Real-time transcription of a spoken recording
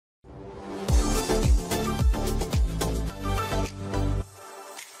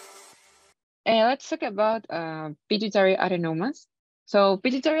let's talk about pituitary adenomas. So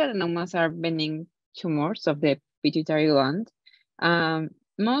pituitary adenomas are benign tumors of the pituitary gland.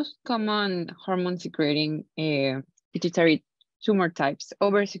 Most common hormone secreting pituitary tumor types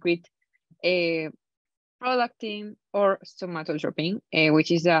oversecrete prolactin or somatotropin,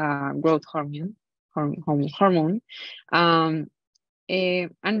 which is a growth hormone. And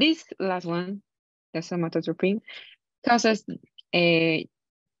this last one, the somatotropin, causes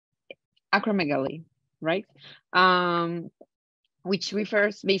acromegaly, right? Which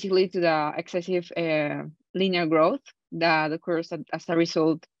refers basically to the excessive linear growth that occurs as a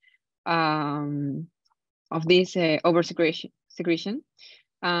result of this secretion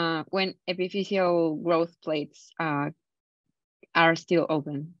when epiphyseal growth plates are still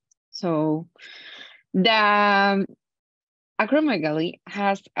open. So the acromegaly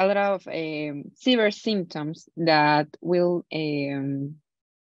has a lot of severe symptoms that will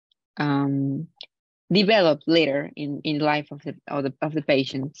develop later in life of the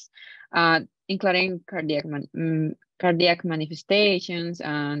patients, including cardiac manifestations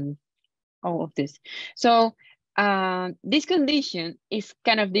and all of this. So this condition is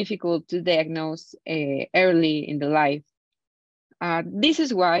kind of difficult to diagnose early in the life. This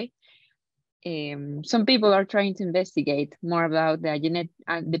is why some people are trying to investigate more about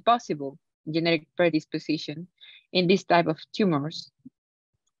the possible genetic predisposition in this type of tumors.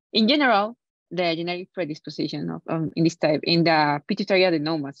 In general, the genetic predisposition of in this type, in the pituitary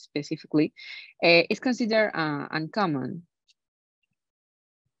adenomas specifically, is considered uncommon.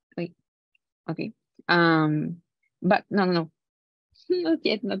 Wait, okay. But no, not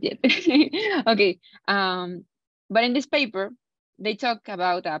yet. Okay. But in this paper, they talk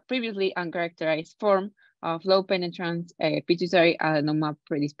about a previously uncharacterized form of low penetrance pituitary adenoma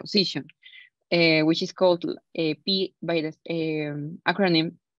predisposition, which is called P by the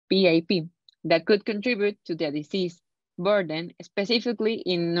acronym PAP, that could contribute to the disease burden, specifically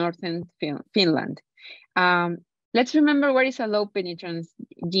in northern Finland. Let's remember what is a low penetrance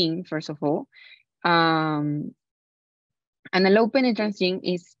gene, first of all. And a low penetrance gene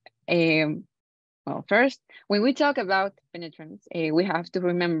is, well, first, when we talk about penetrance, we have to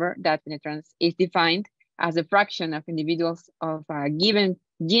remember that penetrance is defined as a fraction of individuals of a given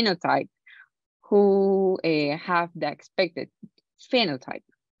genotype who have the expected phenotype.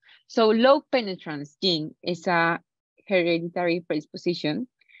 So low penetrance gene is a hereditary predisposition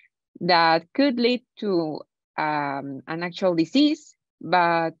that could lead to an actual disease,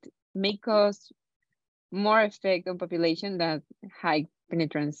 but may cause more effect on population than high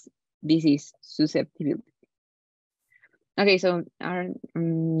penetrance disease susceptibility. Okay, so the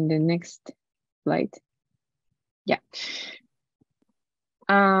next slide. Yeah.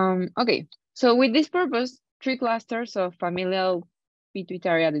 Okay, so with this purpose, 3 clusters of familial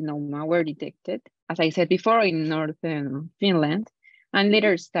pituitary adenoma were detected, as I said before, in northern Finland, and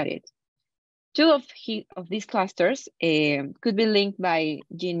later studied. 2 of these clusters could be linked by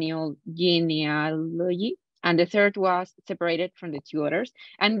genealogy, and the third was separated from the 2 others.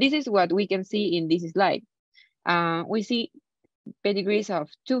 And this is what we can see in this slide. We see pedigrees of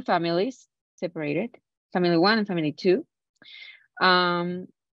 2 families separated, family 1 and family 2.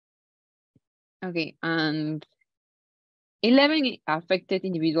 Okay, and 11 affected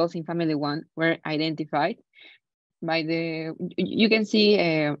individuals in family 1 were identified by the, you can see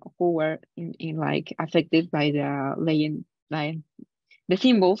who were in like affected by the legend, like the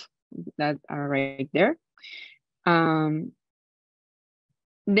symbols that are right there. The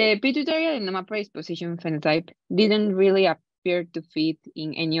pituitary adenoma predisposition phenotype didn't really appear to fit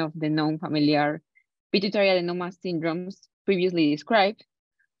in any of the known familiar pituitary adenoma syndromes previously described.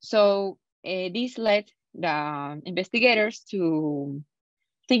 So this led the investigators to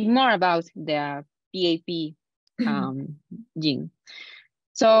think more about the PAP gene.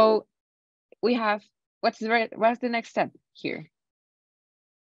 So we have, what's the next step here?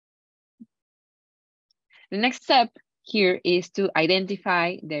 The next step here is to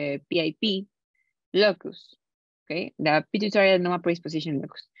identify the PAP locus, okay, the pituitary adenoma predisposition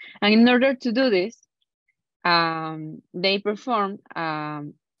locus. And in order to do this, they performed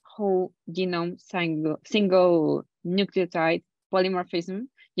whole genome single nucleotide polymorphism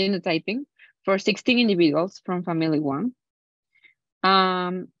genotyping for 16 individuals from family 1.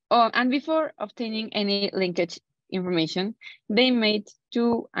 And before obtaining any linkage information, they made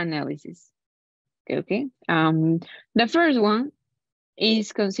 2 analyses. Okay. The first one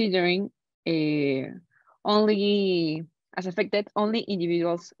is considering only as affected only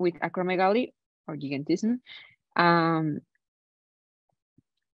individuals with acromegaly or gigantism.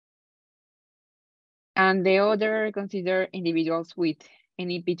 And the other consider individuals with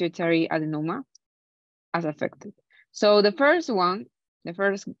any pituitary adenoma as affected. So the first one, the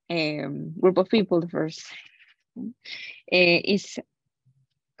first group of people, the first is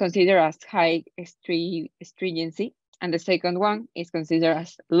considered as high stringency, and the second one is considered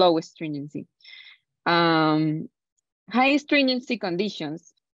as low stringency. High stringency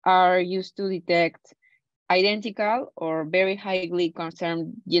conditions are used to detect identical or very highly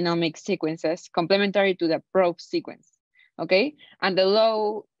concerned genomic sequences complementary to the probe sequence, okay? And the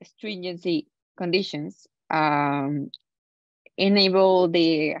low stringency conditions enable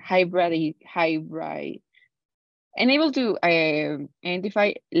the enable to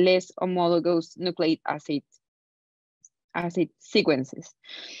identify less homologous nucleic acid sequences.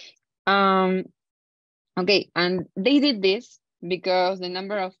 Okay, and they did this because the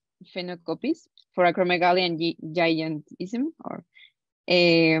number of phenocopies for acromegaly and gigantism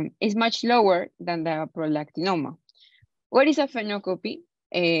is much lower than the prolactinoma. What is a phenocopy?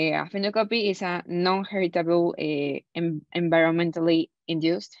 A phenocopy is a non-heritable environmentally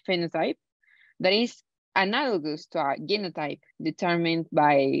induced phenotype that is analogous to a genotype determined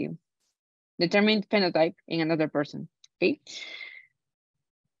phenotype in another person. Okay.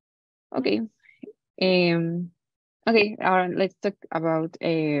 Okay. Okay. Let's talk about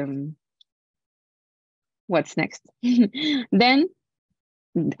what's next. Then,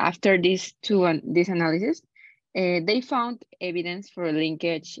 after these analysis, they found evidence for a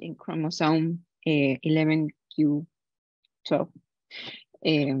linkage in chromosome 11q12,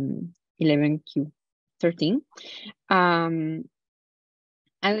 11q13. And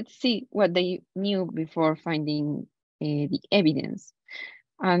let's see what they knew before finding the evidence.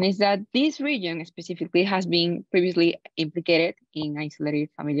 And is that this region specifically has been previously implicated in isolated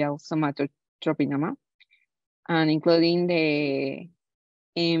familial somatotropinoma, and including the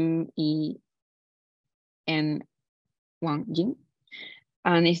MEN1 gene,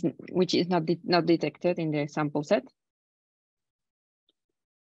 and which is not detected in the sample set.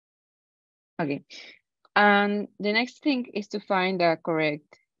 Okay, and the next thing is to find the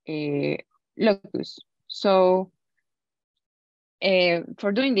correct locus. So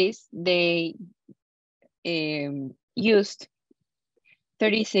for doing this, they used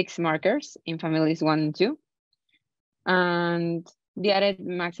 36 markers in families 1 and 2, and the added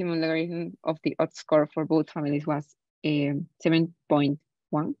maximum logarithm of the odds score for both families was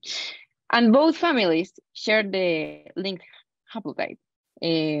 7.1, and both families shared the linked haplotype,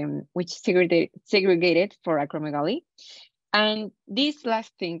 which segregated for acromegaly. And this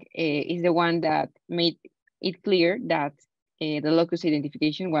last thing is the one that made it clear that the locus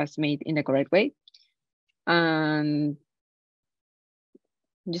identification was made in the correct way. And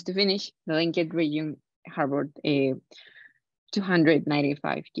just to finish, the linked region harbored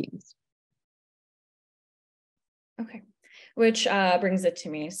 295 genes. Okay, which brings it to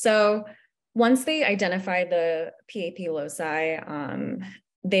me. So once they identified the PAP loci,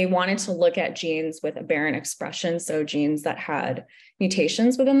 they wanted to look at genes with aberrant expression, so genes that had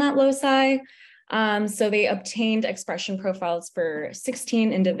mutations within that loci. So they obtained expression profiles for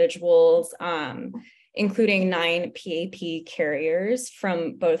 16 individuals, including 9 PAP carriers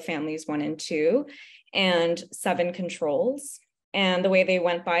from both families 1 and 2, and 7 controls. And the way they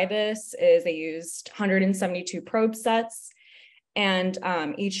went by this is they used 172 probe sets, and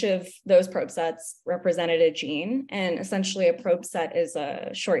each of those probe sets represented a gene. And essentially a probe set is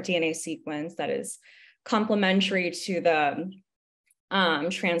a short DNA sequence that is complementary to the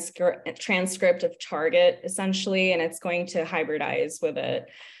transcript of target, essentially, and it's going to hybridize with it.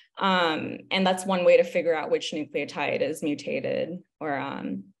 And that's one way to figure out which nucleotide is mutated,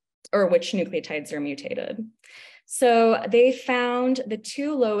 or which nucleotides are mutated. So they found the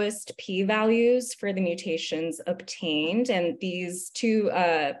 2 lowest p-values for the mutations obtained, and these 2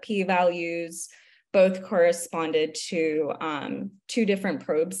 p-values both corresponded to 2 different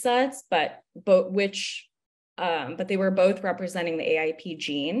probe sets, but they were both representing the AIP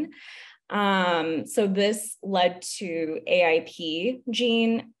gene. So this led to AIP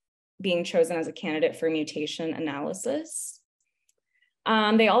gene being chosen as a candidate for mutation analysis.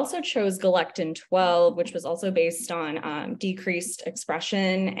 They also chose galectin-12, which was also based on decreased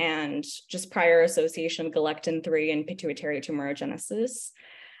expression and just prior association of galectin-3 and pituitary tumorigenesis.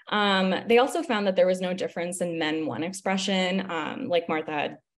 They also found that there was no difference in MEN1 expression, like Martha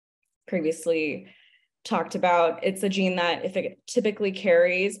had previously talked about. It's a gene that if it typically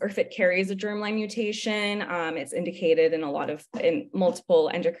carries, or if it carries a germline mutation, it's indicated in multiple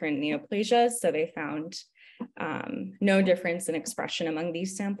endocrine neoplasias. So they found no difference in expression among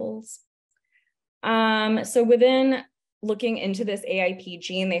these samples. So within looking into this AIP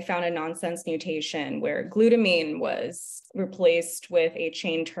gene, they found a nonsense mutation where glutamine was replaced with a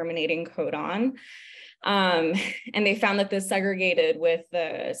chain terminating codon. And they found that this segregated with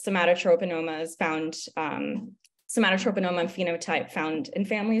the somatotropinomas found, somatotroponoma phenotype found in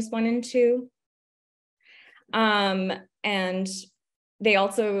families 1 and 2. And they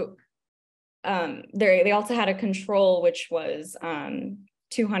also had a control, which was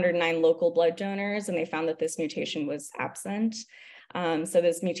 209 local blood donors, and they found that this mutation was absent. So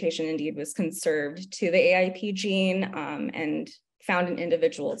this mutation indeed was conserved to the AIP gene and found in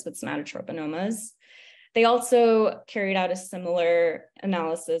individuals with somatotropinomas. They also carried out a similar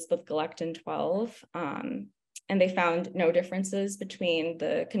analysis with galectin-12, and they found no differences between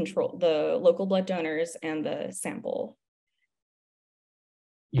the local blood donors and the sample.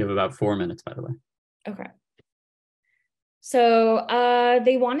 You have about 4 minutes, by the way. Okay. So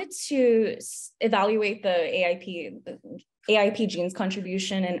they wanted to evaluate the AIP gene's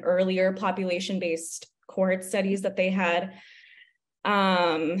contribution in earlier population-based cohort studies that they had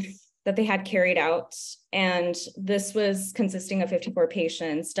carried out. And this was consisting of 54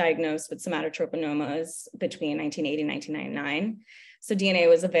 patients diagnosed with somatotropinomas between 1980 and 1999. So DNA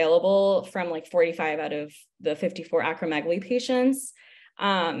was available from like 45 out of the 54 acromegaly patients,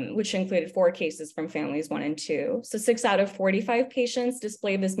 which included 4 cases from families 1 and 2. So 6 out of 45 patients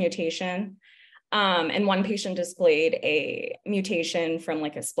displayed this mutation. And 1 patient displayed a mutation from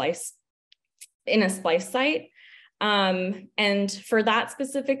like a splice site. And for that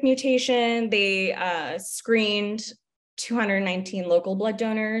specific mutation, they screened 219 local blood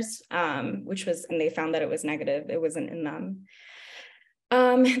donors, and they found that it was negative. It wasn't in them.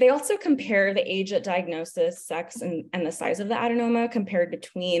 They also compare the age at diagnosis, sex, and the size of the adenoma compared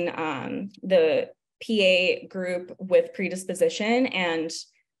between the PA group with predisposition and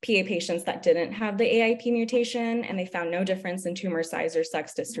PA patients that didn't have the AIP mutation, and they found no difference in tumor size or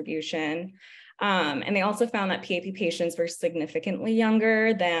sex distribution. And they also found that PAP patients were significantly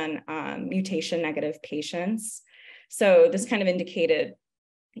younger than mutation negative patients. So this kind of indicated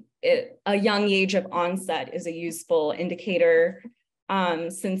a young age of onset is a useful indicator,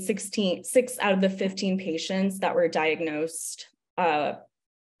 since 6 out of the 15 patients that were diagnosed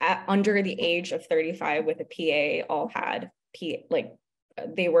under the age of 35 with a PA all had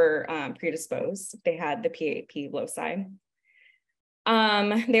they were predisposed. They had the PAP loci.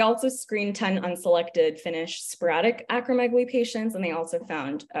 They also screened 10 unselected Finnish sporadic acromegaly patients, and they also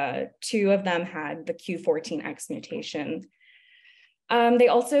found 2 of them had the Q14X mutation. They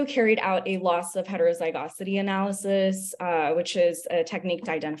also carried out a loss of heterozygosity analysis, which is a technique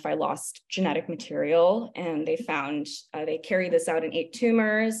to identify lost genetic material. And they found, they carried this out in 8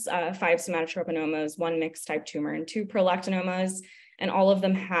 tumors, 5 somatotropinomas, 1 mixed type tumor, and 2 prolactinomas. And all of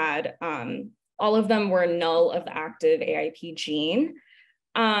them were null of the active AIP gene.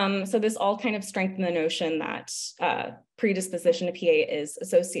 So this all kind of strengthened the notion that predisposition to PA is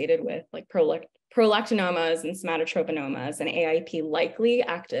associated with like prolactinomas and somatotropinomas, and AIP likely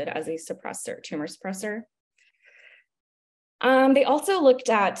acted as a tumor suppressor. They also looked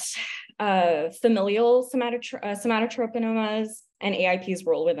at familial somatotropinomas and AIP's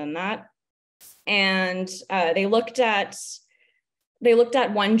role within that. And they looked at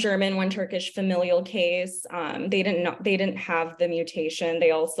 1 German, 1 Turkish familial case. They didn't have the mutation.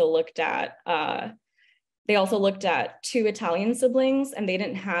 They also looked at 2 Italian siblings, and they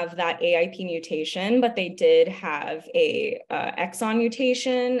didn't have that AIP mutation, but they did have a exon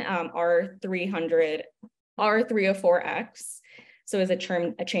mutation, R304X. So it was a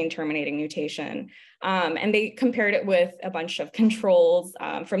chain terminating mutation. And they compared it with a bunch of controls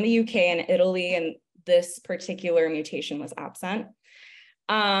from the UK and Italy, and this particular mutation was absent.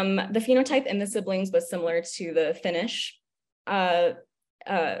 The phenotype in the siblings was similar to the Finnish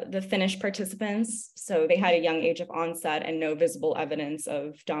participants. So they had a young age of onset and no visible evidence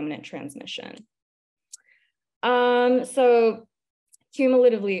of dominant transmission. So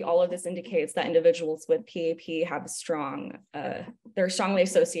cumulatively, all of this indicates that individuals with PAP have they're strongly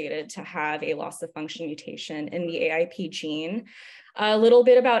associated to have a loss of function mutation in the AIP gene. A little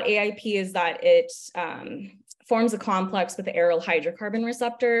bit about AIP is that it forms a complex with the aryl hydrocarbon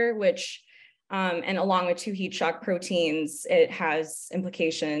receptor, which, and along with 2 heat shock proteins, it has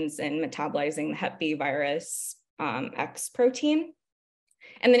implications in metabolizing the Hep B virus X protein.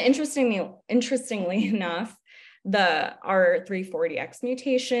 And then interestingly enough, the R340X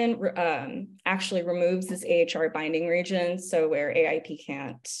mutation actually removes this AHR binding region, so where AIP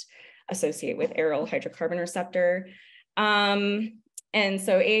can't associate with aryl hydrocarbon receptor. And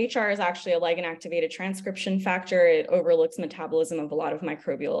so AHR is actually a ligand activated transcription factor. It overlooks metabolism of a lot of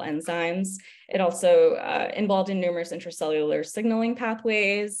microbial enzymes. It also involved in numerous intracellular signaling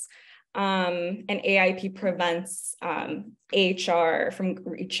pathways. And AIP prevents AHR from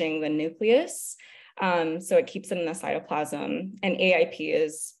reaching the nucleus. So it keeps it in the cytoplasm. And AIP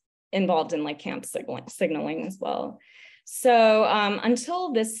is involved in like CAMP signaling as well. So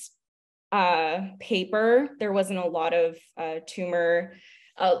until this paper, there wasn't a lot of a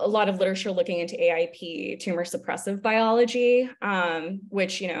lot of literature looking into AIP tumor suppressive biology,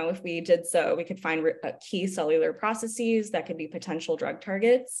 which, if we did so, we could find key cellular processes that could be potential drug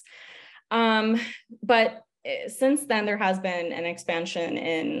targets. But since then, there has been an expansion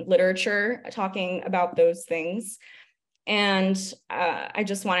in literature talking about those things. And I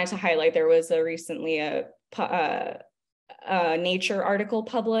just wanted to highlight, there was recently a Nature article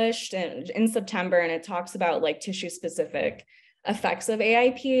published in September, and it talks about like tissue-specific effects of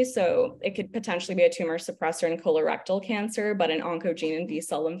AIP. So it could potentially be a tumor suppressor in colorectal cancer, but an oncogene in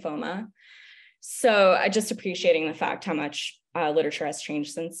B-cell lymphoma. So just appreciating the fact how much literature has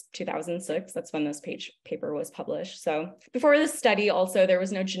changed since 2006. That's when this paper was published. So before this study, also, there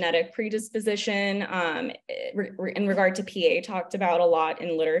was no genetic predisposition in regard to PA talked about a lot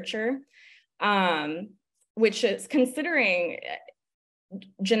in literature, which is considering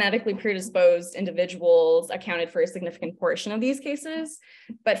genetically predisposed individuals accounted for a significant portion of these cases.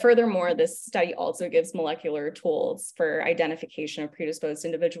 But furthermore, this study also gives molecular tools for identification of predisposed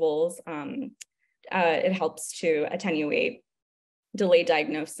individuals. It helps to attenuate delayed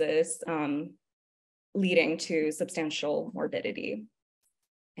diagnosis, leading to substantial morbidity.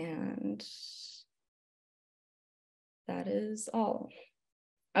 And that is all.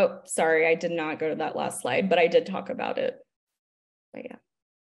 Oh, sorry, I did not go to that last slide, but I did talk about it. But yeah.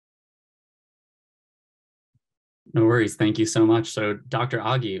 No worries. Thank you so much. So Dr.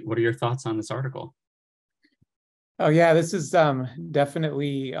 Aghi, what are your thoughts on this article? Oh, yeah, this is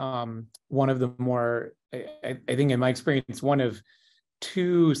definitely one of the more, I think in my experience, one of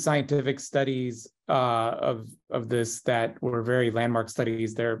two scientific studies of this that were very landmark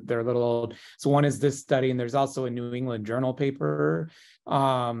studies. They're a little old. So one is this study, and there's also a New England Journal paper,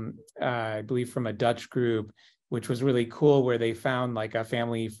 I believe from a Dutch group, which was really cool, where they found like a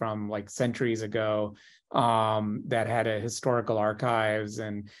family from like centuries ago that had a historical archives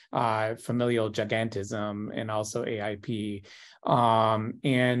and familial gigantism and also AIP.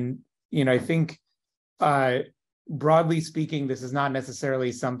 And, I think broadly speaking, this is not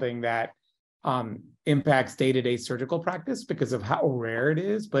necessarily something that impacts day-to-day surgical practice because of how rare it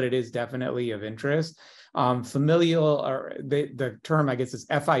is, but it is definitely of interest. Familial, or the term, I guess, is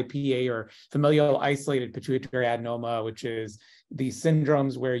FIPA, or familial isolated pituitary adenoma, which is these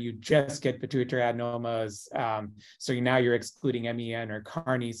syndromes where you just get pituitary adenomas. So now you're excluding MEN or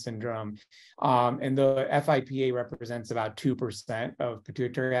Carney syndrome. And the FIPA represents about 2% of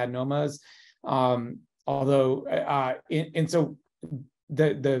pituitary adenomas. Although, and so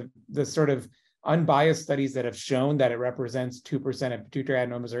the sort of unbiased studies that have shown that it represents 2% of pituitary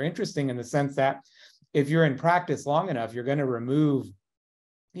adenomas are interesting in the sense that if you're in practice long enough, you're going to remove,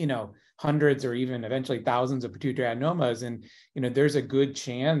 hundreds or even eventually thousands of pituitary adenomas. And, there's a good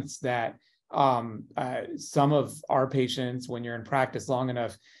chance that some of our patients, when you're in practice long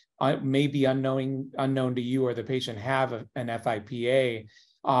enough, may be unknown to you or the patient have an FIPA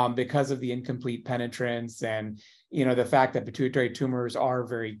because of the incomplete penetrance and, the fact that pituitary tumors are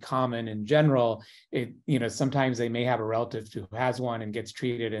very common in general. Sometimes they may have a relative who has one and gets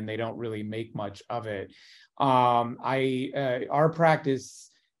treated and they don't really make much of it. Our practice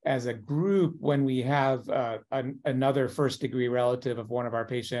as a group, when we have another first degree relative of one of our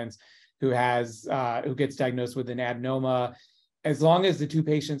patients who gets diagnosed with an adenoma, as long as the two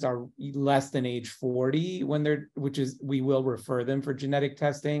patients are less than age 40 we will refer them for genetic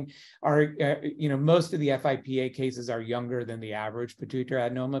testing. Most of the FIPA cases are younger than the average pituitary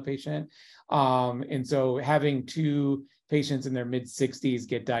adenoma patient. And so having two patients in their mid 60s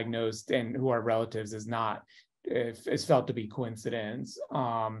get diagnosed and who are relatives is felt to be coincidence.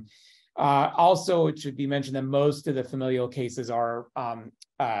 Also, it should be mentioned that most of the familial cases are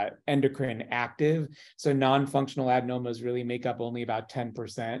endocrine active. So non-functional adenomas really make up only about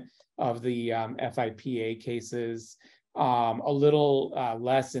 10% of the FIPA cases, a little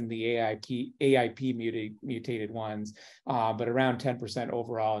less in the AIP mutated ones, but around 10%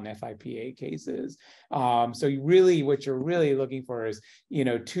 overall in FIPA cases. So what you're really looking for is,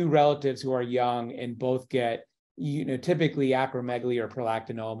 two relatives who are young and both get typically acromegaly or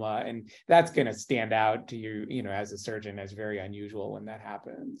prolactinoma, and that's going to stand out to you, as a surgeon as very unusual when that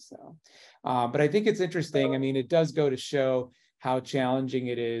happens. So, but I think it's interesting. I mean, it does go to show how challenging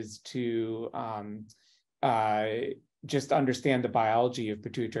it is to just understand the biology of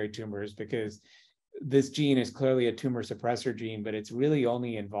pituitary tumors, because this gene is clearly a tumor suppressor gene, but it's really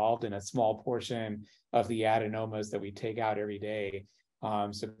only involved in a small portion of the adenomas that we take out every day.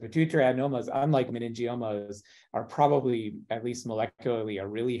 So pituitary adenomas, unlike meningiomas, are probably, at least molecularly, a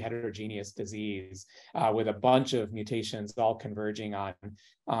really heterogeneous disease with a bunch of mutations all converging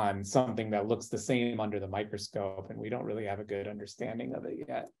on something that looks the same under the microscope, and we don't really have a good understanding of it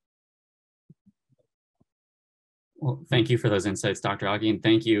yet. Well, thank you for those insights, Dr. Aghi, and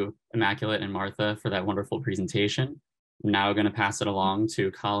thank you, Immaculate and Martha, for that wonderful presentation. I'm now going to pass it along to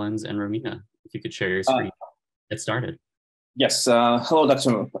Collins and Romina. If you could share your screen, get started. Yes, hello,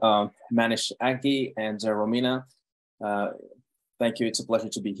 Dr. Manish Aghi and Romina. Thank you, it's a pleasure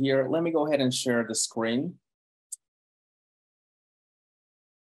to be here. Let me go ahead and share the screen.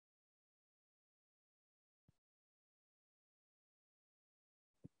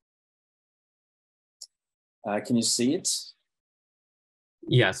 Can you see it?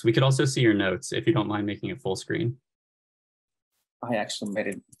 Yes, we could also see your notes if you don't mind making it full screen. I actually made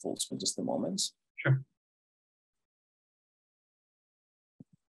it full screen, just a moment. Sure.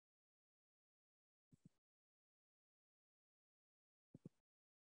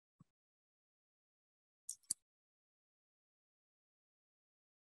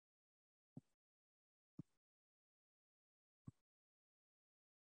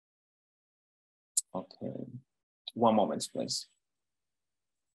 Okay, one moment, please.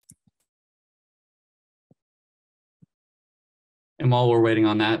 And while we're waiting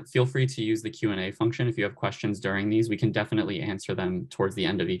on that, feel free to use the Q&A function. If you have questions during these, we can definitely answer them towards the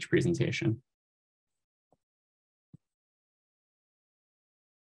end of each presentation.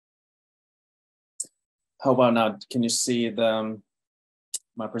 How about now? Can you see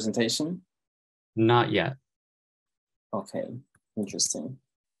my presentation? Not yet. Okay, interesting.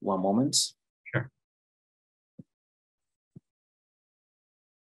 One moment. Sure.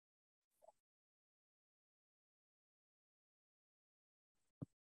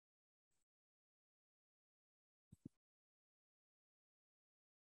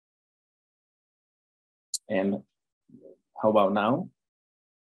 And how about now?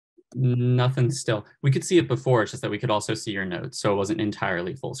 Nothing still. We could see it before, it's just that we could also see your notes, so it wasn't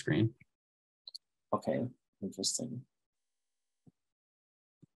entirely full screen. Okay, interesting.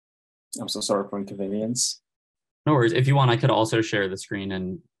 I'm so sorry for inconvenience. No worries. If you want, I could also share the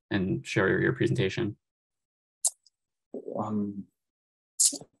screen and share your presentation. Let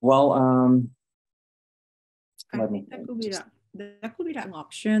me. That could be an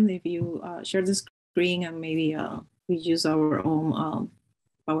option if you share the screen and maybe we use our own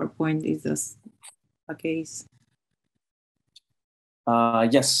PowerPoint. Is this a case?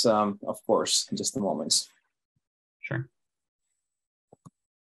 Yes, of course. Just a moment. Sure.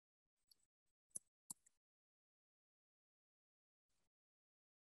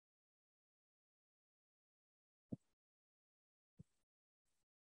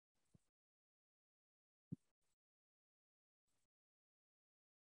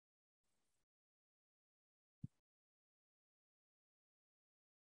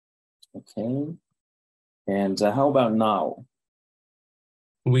 Okay. And how about now?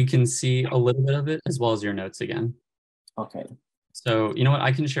 We can see a little bit of it as well as your notes again. Okay. So you know what?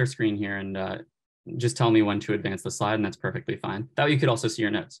 I can share screen here and just tell me when to advance the slide, and that's perfectly fine. That way you could also see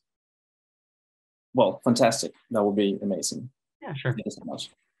your notes. Well, fantastic. That would be amazing. Yeah, sure. Thank you so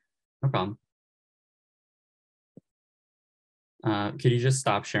much. No problem. Could you just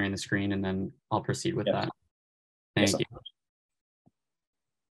stop sharing the screen and then I'll proceed with that? Thank you.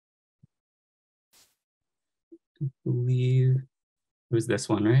 I believe it was this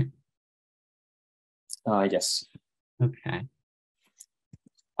one, right? Yes. Okay.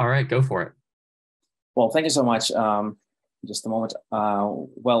 All right, go for it. Well, thank you so much. Just a moment.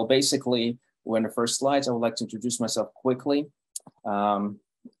 Well, basically, we're in the first slides. I would like to introduce myself quickly. I'm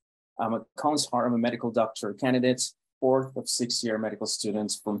a Collins Hart. I'm a medical doctor candidate, 4th of 6th-year medical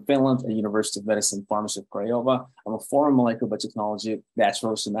students from Finland at University of Medicine, Pharmacy of Craiova. I'm a former molecular biotechnology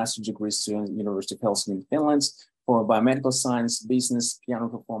bachelor's and master's degree student at University of Helsinki in Finland. For biomedical science, business, piano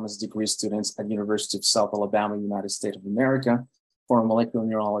performance degree students at University of South Alabama, United States of America. For molecular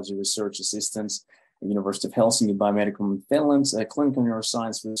neurology research assistants at University of Helsinki Biomedical in Finland, clinical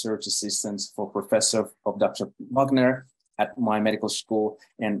neuroscience research assistants for Professor of Dr. Wagner at my medical school,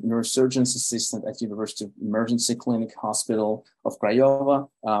 and neurosurgeon's assistant at University of Emergency Clinic Hospital of Craiova.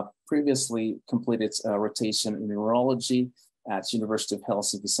 Previously completed a rotation in neurology at University of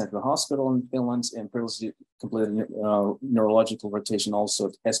Helsinki Central Hospital in Finland, and previously completed neurological rotation also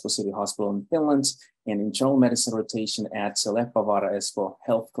at Espoo City Hospital in Finland, and internal medicine rotation at Leppävaara Espoo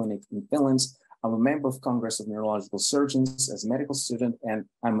Health Clinic in Finland. I'm a member of Congress of Neurological Surgeons as a medical student, and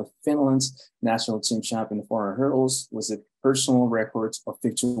I'm a Finland's national team champion for 400 hurdles with a personal record of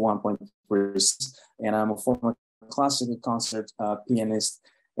 51.3. And I'm a former classical concert pianist,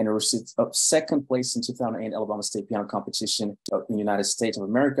 and I received second place in 2008 Alabama State Piano Competition in the United States of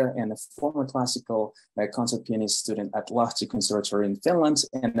America, and a former classical concert pianist student at Lahti Conservatory in Finland,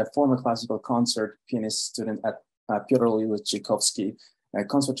 and a former classical concert pianist student at Pyotr Ilyich-Tchaikovsky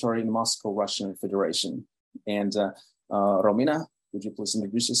Conservatory in Moscow, Russian Federation. And Romina, would you please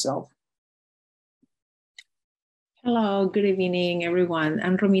introduce yourself? Hello, good evening, everyone.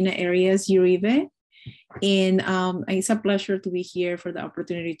 I'm Romina Arias Uribe, and it's a pleasure to be here for the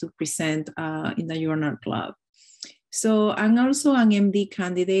opportunity to present in the Journal Club. So I'm also an MD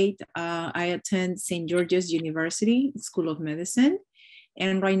candidate. I attend St. George's University School of Medicine.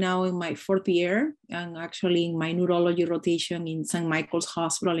 And right now in my 4th year, I'm actually in my neurology rotation in St. Michael's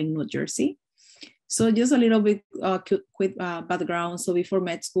Hospital in New Jersey. So just a little bit quick background. So before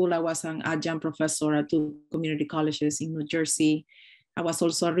med school, I was an adjunct professor at 2 community colleges in New Jersey. I was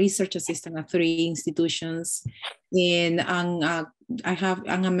also a research assistant at 3 institutions. And I'm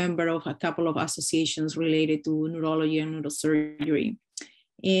a member of a couple of associations related to neurology and neurosurgery.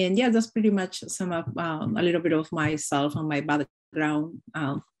 And yeah, that's pretty much some of a little bit of myself and my background.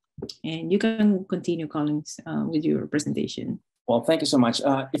 And you can continue, Collins, with your presentation. Well, thank you so much.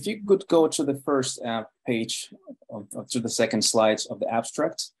 If you could go to the first page, to the second slide of the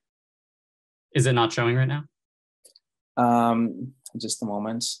abstract. Is it not showing right now? Just a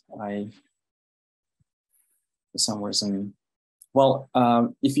moment. For some reason, well,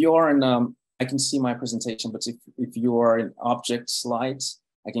 if you are in, I can see my presentation, but if you are in object slides,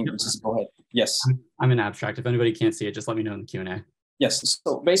 I can just go ahead. Yes. I'm in abstract. If anybody can't see it, just let me know in the Q&A. Yes.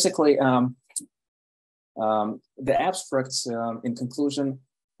 So basically, the abstracts, in conclusion,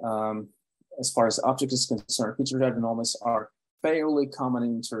 as far as the object is concerned, pituitary adenomas are fairly common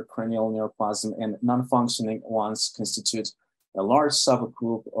in intracranial neoplasm, and non-functioning ones constitute a large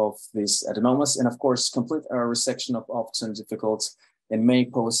subgroup of these adenomas. And of course, complete resection of often difficult and may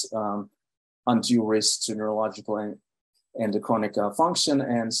pose undue risk to neurological and endocrinic function,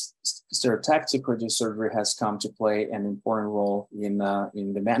 and stereotactic radiosurgery has come to play an important role in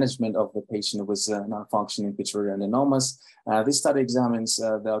the management of the patient with non-functioning pituitary adenomas. This study examines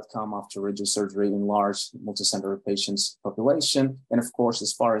the outcome after radiosurgery in large multicenter patients population. And of course,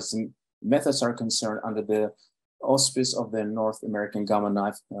 as far as the methods are concerned, under the auspice of the North American Gamma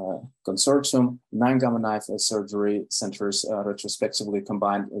Knife Consortium, 9 Gamma Knife surgery centers retrospectively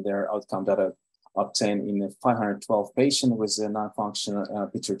combined their outcome data obtained in 512 patients with non-functional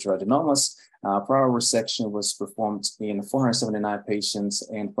pituitary adenomas. Prior resection was performed in 479 patients,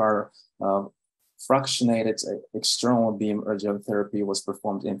 and prior fractionated external beam radiotherapy was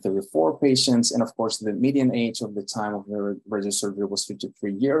performed in 34 patients. And of course, the median age of the time of the radiosurgery was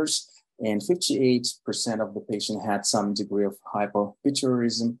 53 years, and 58% of the patient had some degree of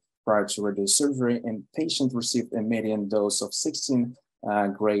hypopituitarism prior to radiosurgery, and patient received a median dose of 16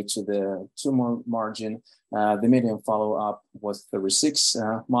 grade to the tumor margin. The median follow-up was 36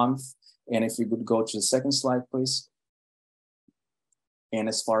 months. And if you could go to the second slide, please. And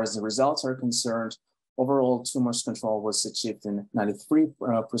as far as the results are concerned, overall tumors control was achieved in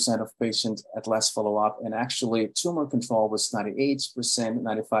 93% of patients at last follow-up. And actually tumor control was 98%,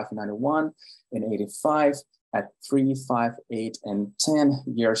 95, 91, and 85 at 3, 5, 8, and 10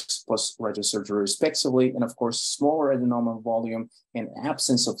 years post radiosurgery respectively. And of course, smaller adenoma volume and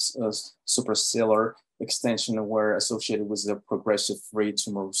absence of supracellular extension were associated with the progressive free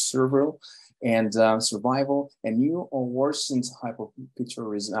tumor survival and survival. And new or worsened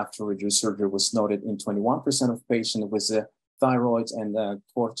hypopituitarism after radiosurgery was noted in 21% of patients with thyroid and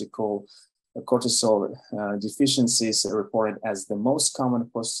cortisol deficiencies reported as the most common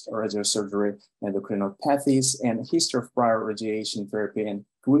post-radiosurgery endocrinopathies, and history of prior radiation therapy and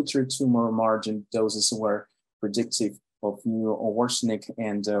greater tumor margin doses were predictive of new or worsening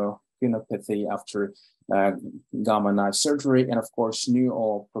endocrinopathy after gamma knife surgery. And of course, new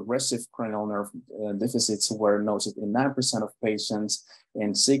or progressive cranial nerve deficits were noted in 9% of patients,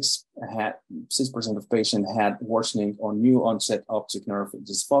 and 6% of patients had worsening or new onset optic nerve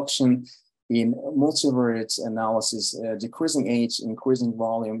dysfunction. In multivariate analysis, decreasing age, increasing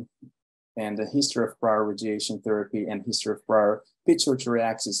volume, and the history of prior radiation therapy and history of prior pituitary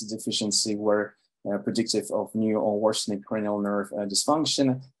axis deficiency were predictive of new or worsening cranial nerve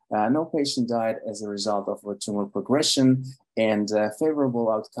dysfunction. No patient died as a result of a tumor progression, and favorable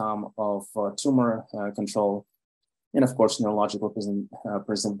outcome of tumor control. And of course, neurological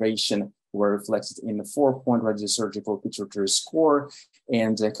preservation were reflected in the 4-point radiosurgical pituitary score.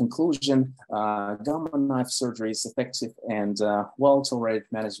 And conclusion, gamma knife surgery is effective and well-tolerated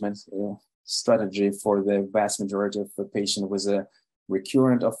management strategy for the vast majority of the patient with a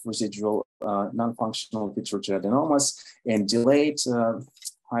recurrent of residual non-functional pituitary adenomas, and delayed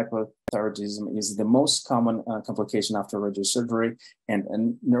hypothyroidism is the most common complication after radiosurgery,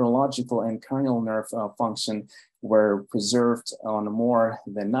 and neurological and cranial nerve function were preserved on more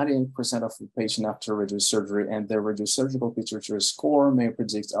than 98% of the patient after radiosurgery, and the radiosurgical pituitary score may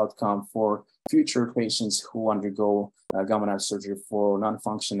predict outcome for future patients who undergo gamma knife surgery for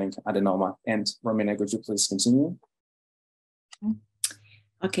non-functioning adenoma. And Romina, could you please continue?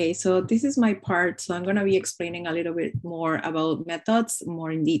 Okay, so this is my part. So I'm going to be explaining a little bit more about methods, more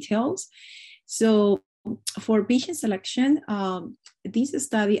in details. So for patient selection, this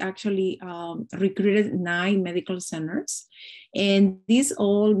study actually recruited 9 medical centers, and these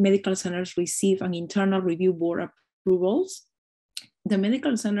all medical centers receive an internal review board approvals. The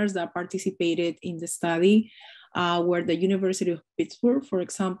medical centers that participated in the study were the University of Pittsburgh, for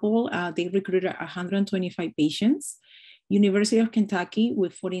example. They recruited 125 patients. University of Kentucky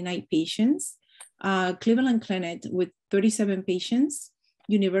with 49 patients, Cleveland Clinic with 37 patients,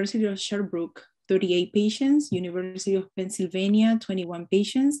 University of Sherbrooke, 38 patients, University of Pennsylvania, 21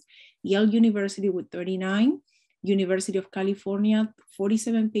 patients, Yale University with 39, University of California,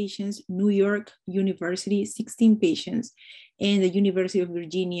 47 patients, New York University, 16 patients, and the University of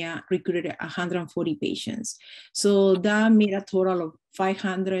Virginia recruited 140 patients. So that made a total of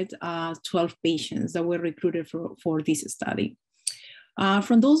 512 patients that were recruited for this study.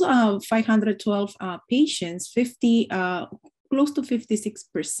 From those 512 patients, close to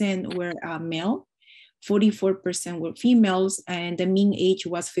 56% were male, 44% were females, and the mean age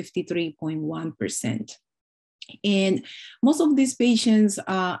was 53.1%. And most of these patients,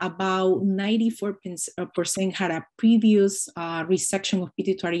 about 94% had a previous resection of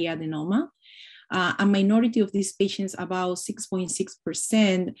pituitary adenoma. A minority of these patients, about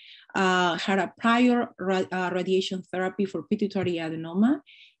 6.6%, had a prior radiation therapy for pituitary adenoma,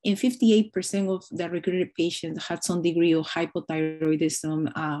 and 58% of the recruited patients had some degree of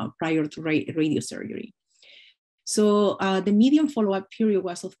hypothyroidism prior to radiosurgery. So the median follow-up period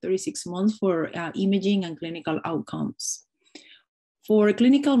was of 36 months for imaging and clinical outcomes. For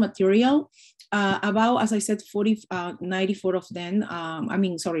clinical material, about, as I said,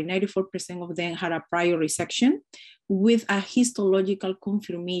 94% of them had a prior resection with a histological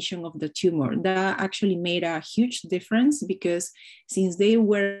confirmation of the tumor. That actually made a huge difference, because since they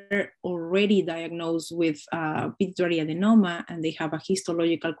were already diagnosed with pituitary adenoma and they have a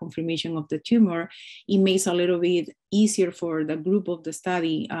histological confirmation of the tumor, it makes a little bit easier for the group of the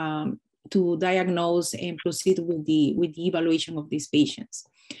study to diagnose and proceed with the evaluation of these patients.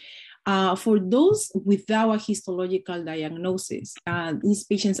 For those without a histological diagnosis, these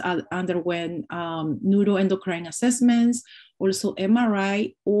patients underwent neuroendocrine assessments, also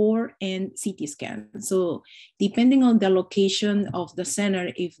MRI and CT scan. So depending on the location of the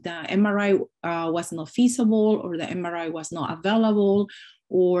center, if the MRI was not feasible or the MRI was not available,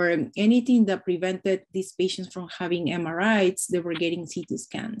 or anything that prevented these patients from having MRIs, they were getting CT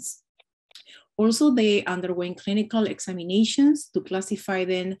scans. Also, they underwent clinical examinations to classify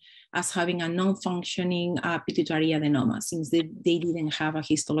them as having a non-functioning pituitary adenoma, since they didn't have a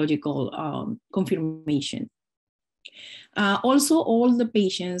histological confirmation. Also, all the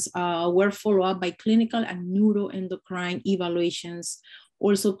patients were followed up by clinical and neuroendocrine evaluations.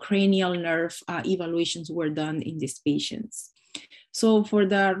 Also, cranial nerve evaluations were done in these patients. So for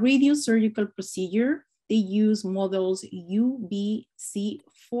the radiosurgical procedure, they use models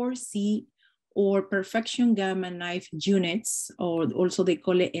UBC4C or perfection gamma knife units, or also they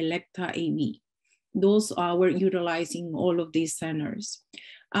call it Electa AV. Those were utilizing all of these centers.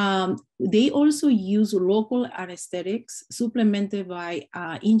 They also use local anesthetics supplemented by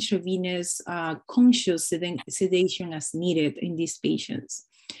intravenous conscious sedation as needed in these patients.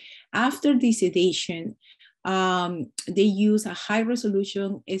 After the sedation, they use a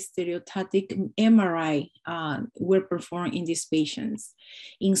high-resolution stereotactic MRI were performed in these patients.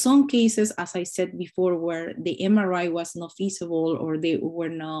 In some cases, as I said before, where the MRI was not feasible or they were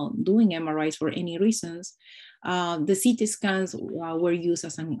not doing MRIs for any reasons, the CT scans were used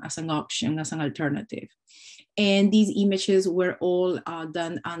as an option, as an alternative. And these images were all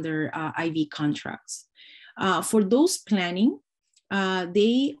done under IV contracts. For those planning,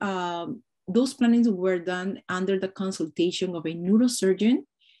 those plannings were done under the consultation of a neurosurgeon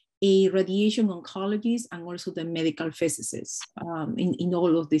a radiation oncologist, and also the medical physicists in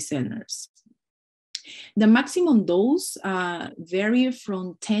all of these centers. The maximum dose varied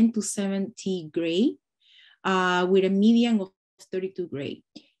from 10 to 70 gray, with a median of 32 gray.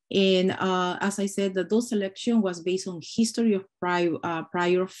 And as I said, the dose selection was based on history of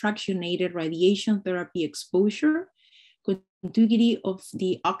prior fractionated radiation therapy exposure, contiguity of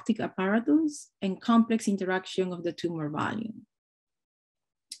the optic apparatus, and complex interaction of the tumor volume.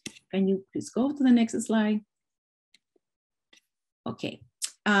 Can you please go to the next slide? Okay,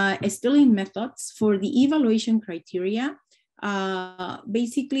 still in methods for the evaluation criteria.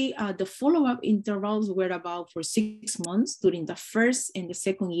 Basically, the follow-up intervals were about for 6 months during the first and the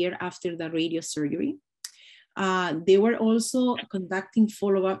second year after the radiosurgery. They were also conducting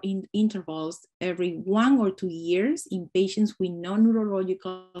follow-up intervals every 1 or 2 years in patients with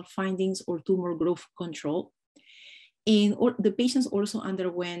non-neurological findings or tumor growth control. And the patients also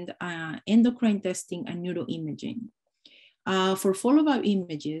underwent endocrine testing and neuroimaging. For follow-up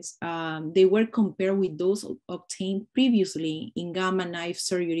images, they were compared with those obtained previously in gamma knife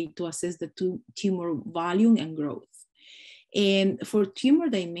surgery to assess the tumor volume and growth. And for tumor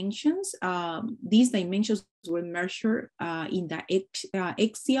dimensions, these dimensions were measured in the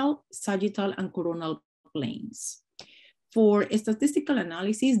axial, sagittal, and coronal planes. For statistical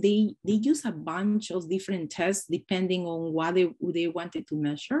analysis, they use a bunch of different tests depending on what they wanted to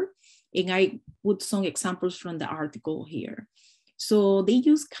measure. And I put some examples from the article here. So they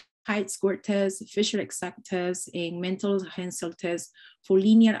use chi-square tests, Fisher exact tests, and mental Hensel tests for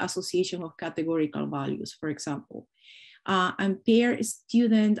linear association of categorical values, for example. And pair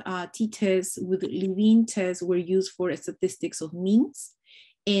student t-tests with Levine tests were used for statistics of means.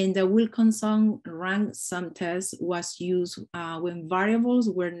 And the Wilkinson rank sum test was used when variables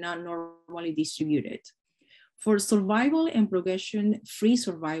were not normally distributed. For survival and progression-free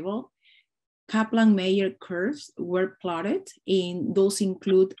survival, Kaplan-Meier curves were plotted, and those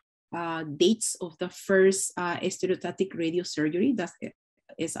include dates of the first stereotactic radiosurgery, that's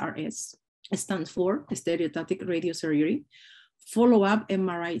SRS, stands for stereotactic radiosurgery, follow-up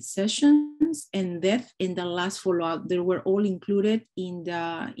MRI sessions, and death in the last follow-up. They were all included in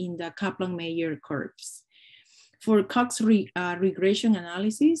the Kaplan-Meier curves. For Cox regression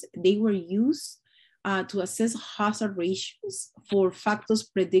analysis, they were used to assess hazard ratios for factors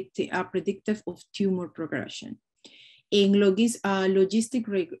predictive of tumor progression. In logistic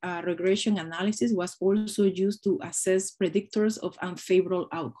regression analysis was also used to assess predictors of unfavorable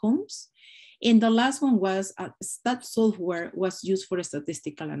outcomes. And the last one was stat software was used for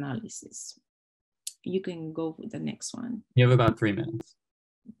statistical analysis. You can go with the next one. You have about 3 minutes.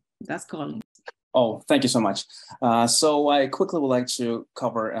 That's Colin. Oh, thank you so much. So I quickly would like to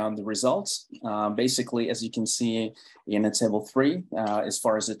cover the results. Basically, as you can see in table 3, as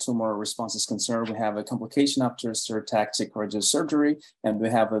far as the tumor response is concerned, we have a complication after stereotactic radiosurgery, and we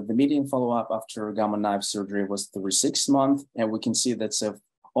have the median follow-up after gamma knife surgery was 36 months, and we can see that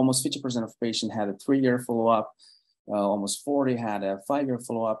almost 50% of patients had a 3-year follow-up, almost 40 had a 5-year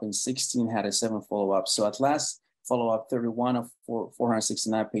follow-up, and 16 had a 7 follow-up. So at last follow-up, 31 of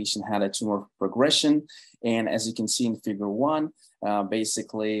 469 patients had a tumor progression. And as you can see in figure 1,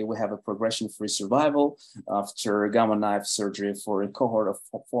 basically we have a progression-free survival after gamma knife surgery for a cohort of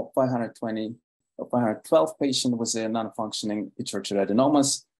 512 patients with a non-functioning pituitary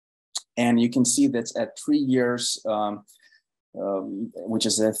adenomas. And you can see that at 3 years, which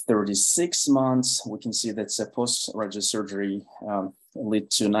is at 36 months, we can see that post-radiosurgery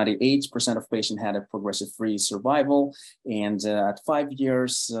lead to 98% of patients had a progressive-free survival. And at 5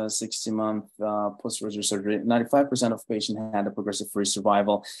 years, 60-month post-radiosurgery, 95% of patients had a progressive-free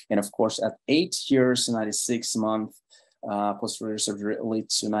survival. And of course, at 8 years, 96 month post-radiosurgery lead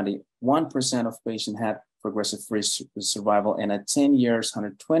to 91% of patients had progressive-free survival. And at 10 years,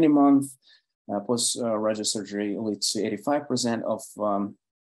 120 month post-radiosurgery leads to 85% of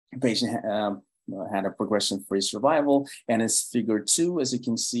patients had a progression-free survival. And as figure 2, as you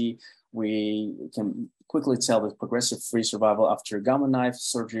can see, we can quickly tell the progressive-free survival after gamma knife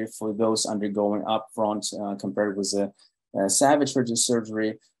surgery for those undergoing upfront compared with the Savage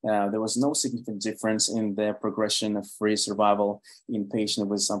radiosurgery. There was no significant difference in the progression-free survival in patient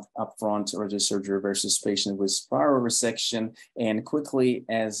with some upfront radiosurgery versus patient with prior resection. And quickly,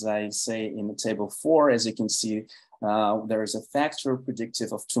 as I say in the table 4, as you can see, there is a factor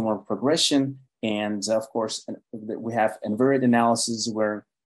predictive of tumor progression. And of course, we have invariant analysis where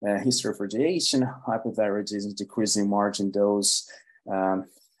history of radiation, hypothyroidism, decreasing margin dose,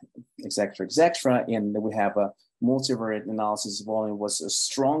 et cetera, and we have a multivariate analysis volume was a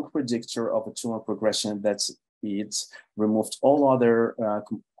strong predictor of a tumor progression that it removed all other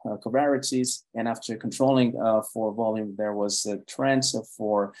covariates, and after controlling for volume, there was a trend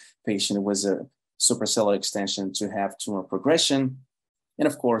for patient with a supracellular extension to have tumor progression. And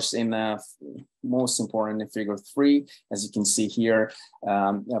of course, in most important in figure 3, as you can see here,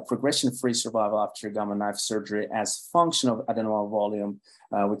 progression-free survival after gamma knife surgery as function of adenoma volume,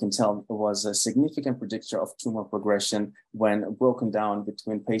 we can tell was a significant predictor of tumor progression when broken down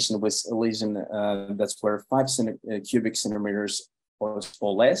between patient with a lesion that's where 5 cubic centimeters or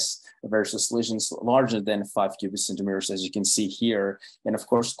less versus lesions larger than 5 cubic centimeters, as you can see here. And of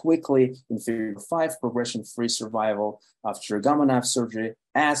course, quickly in figure 5, progression-free survival after gamma knife surgery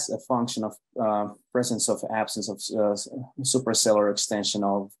as a function of presence of absence of supracellular extension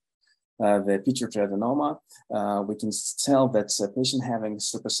of the pituitary adenoma. We can tell that a patient having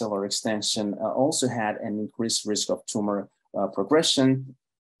supracellular extension also had an increased risk of tumor progression.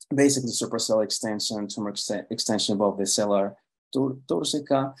 Basically, supracellular extension, tumor extension above the cellular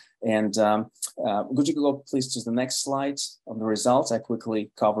Torsica. And could you go please to the next slide of the results? I quickly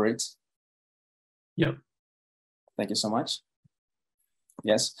cover it. Yep. Thank you so much.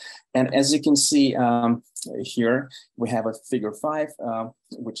 Yes, and as you can see here, we have a figure 5,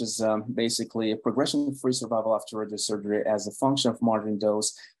 which is basically a progression-free survival after radiosurgery as a function of margin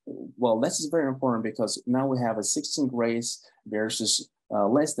dose. Well, this is very important because now we have a 16 grays versus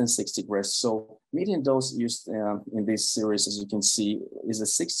less than 60 grays. So median dose used in this series, as you can see, is a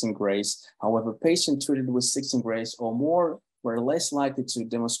 16 grays. However, patients treated with 16 grays or more were less likely to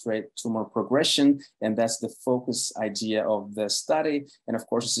demonstrate tumor progression, and that's the focus idea of the study. And of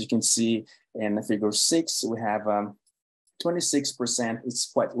course, as you can see in figure 6, we have 26%,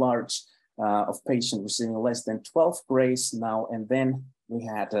 it's quite large, of patients receiving less than 12 grays now, and then we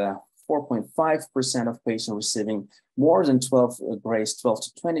had 4.5% of patients receiving more than 12 grays, 12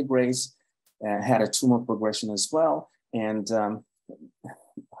 to 20 grays, had a tumor progression as well. And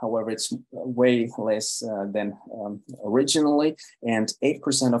however, it's way less than originally. And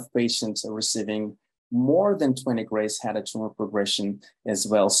 8% of patients receiving more than 20 grays had a tumor progression as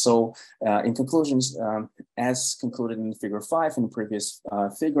well. So in conclusions, as concluded in figure 5 in the previous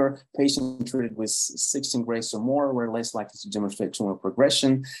figure, patients treated with 16 grays or more were less likely to demonstrate tumor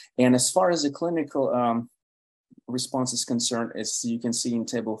progression. And as far as the clinical response is concerned, as you can see in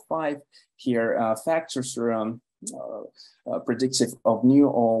table 5 here, factors are predictive of new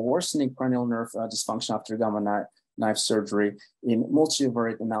or worsening cranial nerve dysfunction after gamma knife surgery in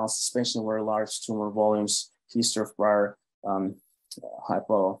multivariate analysis, especially where large tumor volumes, history of prior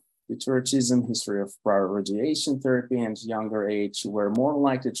hypopituitarism, history of prior radiation therapy, and younger age were more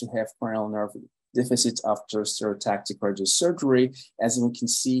likely to have cranial nerve deficits after stereotactic radiosurgery. As we can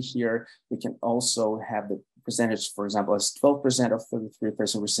see here, we can also have the percentage, for example, as 12% of 33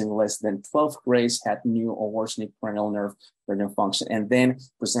 patients receiving less than 12 grays had new or worsening cranial nerve function, and then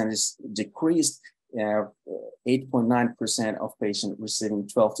percentage decreased. 8.9% of patients receiving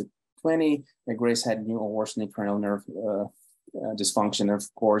 12 to 20 grays had new or worsening cranial nerve dysfunction. Of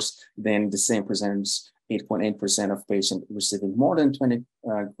course, then the same percentage, 8.8% of patients receiving more than 20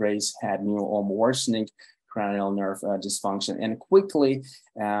 grays had new or worsening cranial nerve dysfunction. And quickly,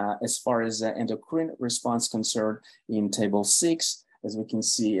 as far as endocrine response concerned, in table 6, as we can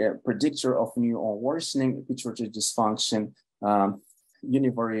see, a predictor of new or worsening pituitary dysfunction,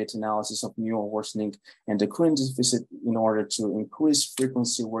 univariate analysis of new or worsening endocrine deficit in order to increase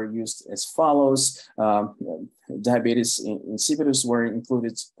frequency were used as follows. Diabetes insipidus were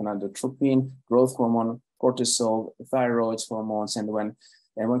included, gonadotropin, growth hormone, cortisol, thyroid hormones, and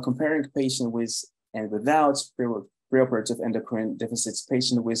when comparing patient with and without preoperative endocrine deficits,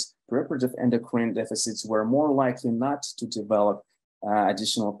 patients with preoperative endocrine deficits were more likely not to develop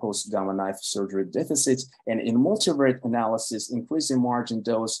additional post-gamma knife surgery deficits. And in multivariate analysis, increasing margin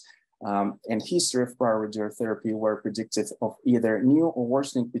dose and history of prior radiotherapy were predictive of either new or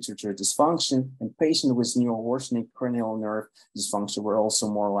worsening pituitary dysfunction, and patients with new or worsening cranial nerve dysfunction were also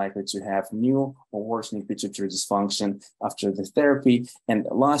more likely to have new or worsening pituitary dysfunction after the therapy. And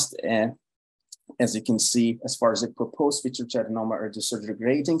last, as you can see, as far as the proposed pituitary adenoma radiosurgery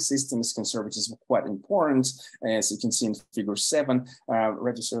grading system is concerned, which is quite important, as you can see in figure 7,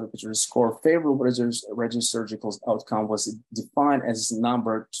 radiosurgery pituitary score favorable radiosurgical outcome was defined as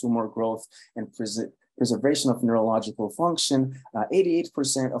number, tumor growth, and preservation of neurological function.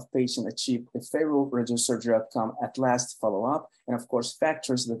 88% of patients achieved a favorable radiosurgery outcome at last follow-up. And of course,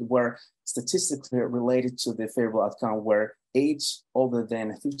 factors that were statistically related to the favorable outcome were age older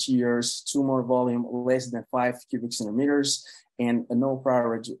than 50 years, tumor volume less than 5 cubic centimeters, and no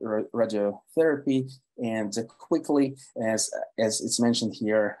prior radiotherapy. And quickly, as it's mentioned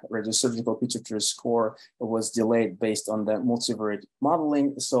here, radiosurgical pituitary score was delayed based on the multivariate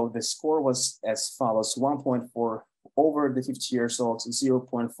modeling. So the score was as follows: 1.4 over the 50 years old,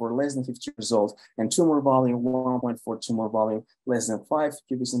 0.4 less than 50 years old, and tumor volume 1.4 tumor volume less than 5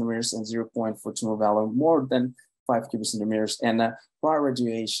 cubic centimeters, and 0.4 tumor volume more than 5 cubic centimeters, and prior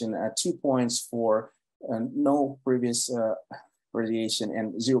radiation 2 points for no previous radiation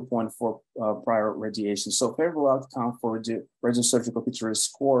and 0.4 prior radiation. So favorable outcome for the radiosurgical pituitary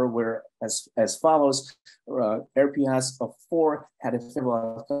score were as follows. RPS of 4 had a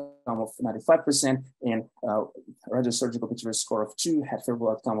favorable outcome of 95%, and radiosurgical pituitary score of 2 had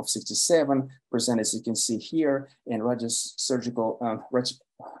favorable outcome of 67%, as you can see here, and radiosurgical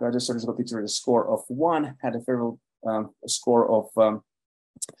pituitary score of 1 had a favorable score of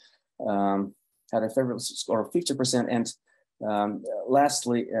 50%, and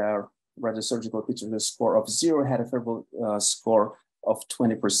lastly, radiosurgical pituitary score of 0 had a favorable score of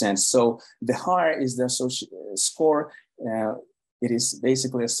 20%. So the higher is the score, it is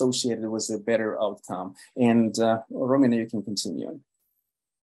basically associated with a better outcome. And Romina, you can continue.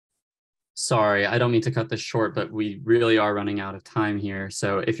 Sorry, I don't mean to cut this short, but we really are running out of time here.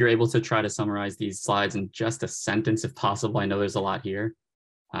 So if you're able to try to summarize these slides in just a sentence, if possible, I know there's a lot here.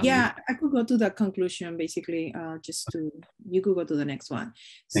 Yeah, I could go to the conclusion, basically, you could go to the next one.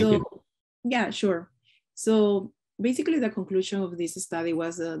 So, yeah, sure. So basically the conclusion of this study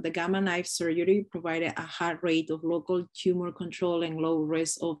was the gamma knife surgery provided a high rate of local tumor control and low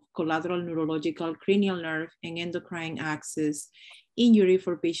risk of collateral neurological cranial nerve and endocrine axis injury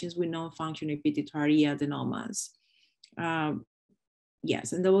for patients with non-functioning pituitary adenomas.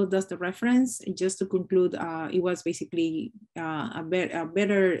 Yes, and that's the reference. Just to conclude, it was basically a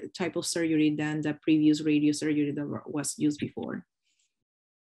better type of surgery than the previous radiosurgery that was used before.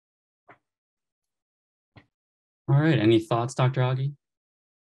 All right, any thoughts, Dr. Aghi?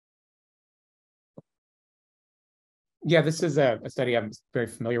 Yeah, this is a study I'm very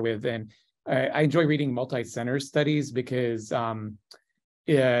familiar with, and I enjoy reading multi-center studies because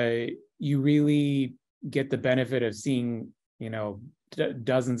you really get the benefit of seeing,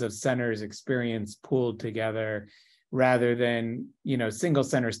 dozens of centers experience pooled together rather than, single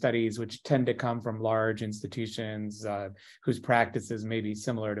center studies, which tend to come from large institutions whose practices may be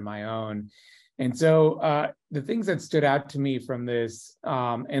similar to my own. And so the things that stood out to me from this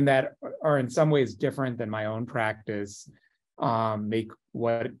and that are in some ways different than my own practice, make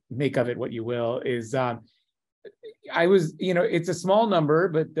of it what you will, is I was, it's a small number,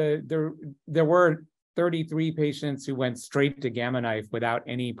 but there were 33 patients who went straight to gamma knife without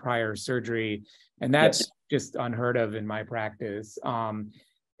any prior surgery. And that's just unheard of in my practice. By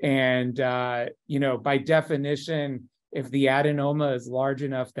definition, if the adenoma is large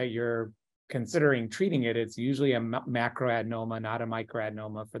enough that you're considering treating it, it's usually a macroadenoma, not a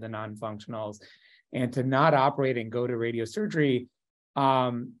microadenoma for the non-functionals. And to not operate and go to radiosurgery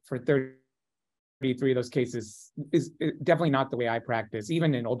for 33 of those cases is definitely not the way I practice.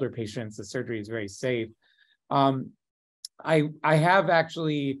 Even in older patients, the surgery is very safe. I have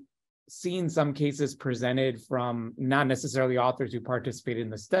actually seen some cases presented from not necessarily authors who participated in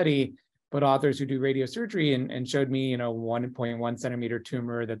the study, but authors who do radiosurgery and showed me, 1.1 centimeter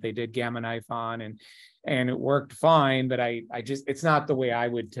tumor that they did gamma knife on, and it worked fine, but it's not the way I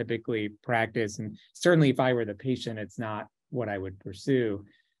would typically practice. And certainly if I were the patient, it's not what I would pursue.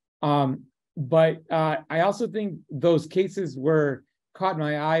 But I also think those cases caught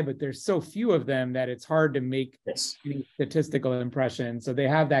my eye, but there's so few of them that it's hard to make any statistical impression. So they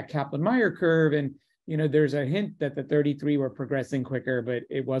have that Kaplan-Meier curve, and there's a hint that the 33 were progressing quicker, but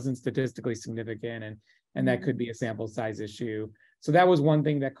it wasn't statistically significant, and that could be a sample size issue. So that was one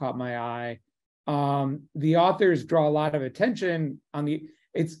thing that caught my eye. The authors draw a lot of attention on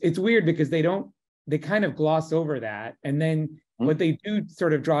it's weird because they kind of gloss over that, and then what they do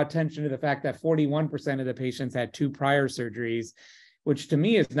sort of draw attention to the fact that 41% of the patients had 2 prior surgeries, which to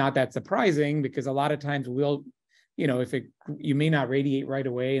me is not that surprising because a lot of times you may not radiate right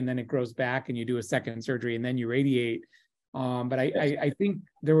away and then it grows back and you do a second surgery and then you radiate. But I think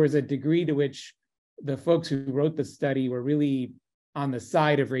there was a degree to which the folks who wrote the study were really on the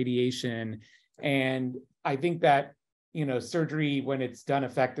side of radiation. And I think that, surgery, when it's done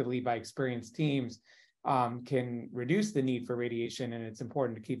effectively by experienced teams, can reduce the need for radiation, and it's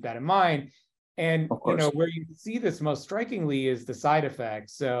important to keep that in mind. And where you see this most strikingly is the side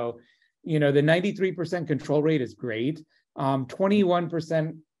effects. So, the 93% control rate is great.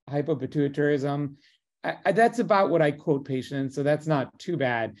 21% hypopituitarism. that's about what I quote patients, so that's not too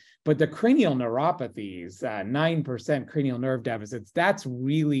bad. But the cranial neuropathies, 9% cranial nerve deficits, that's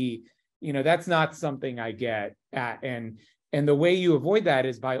really, that's not something I get at. And the way you avoid that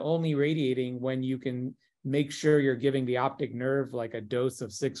is by only radiating when you can make sure you're giving the optic nerve like a dose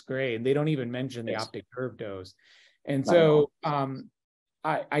of 6th grade. And they don't even mention the optic nerve dose. And so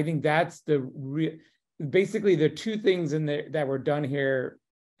I think that's basically the two things that were done here.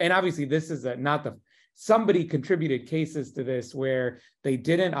 And obviously this is somebody contributed cases to this where they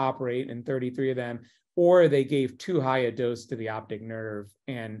didn't operate in 33 of them, or they gave too high a dose to the optic nerve.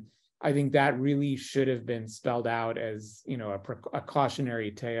 And I think that really should have been spelled out as, a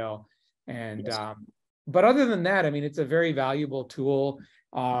cautionary tale. And, but other than that, I mean, it's a very valuable tool.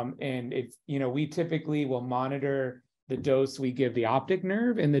 And it's, we typically will monitor the dose we give the optic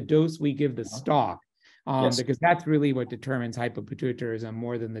nerve and the dose we give the stalk. Because that's really what determines hypopituitarism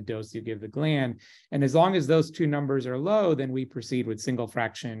more than the dose you give the gland. And as long as those two numbers are low, then we proceed with single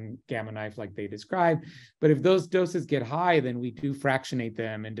fraction gamma knife like they described. But if those doses get high, then we do fractionate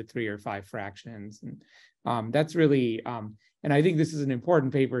them into 3 or 5 fractions. And that's really, and I think this is an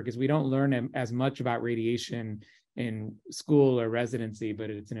important paper because we don't learn as much about radiation in school or residency, but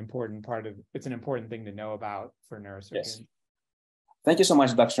it's an important thing to know about for neurosurgeons. Yes. Thank you so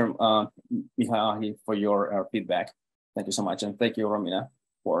much, Dr. Aghi, for your feedback. Thank you so much. And thank you, Romina,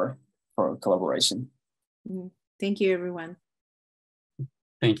 for collaboration. Thank you, everyone.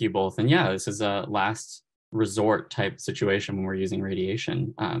 Thank you both. And yeah, this is a last resort type situation when we're using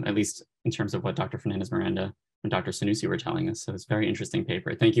radiation, at least in terms of what Dr. Fernandez-Miranda and Dr. Sanusi were telling us. So it's a very interesting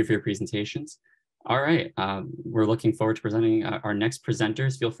paper. Thank you for your presentations. All right, we're looking forward to presenting our next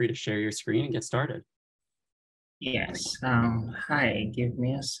presenters. Feel free to share your screen and get started. Yes, hi, give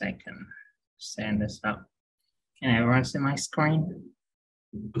me a second. Stand this up. Can everyone see my screen?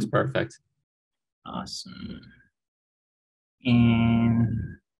 Looks perfect. Awesome.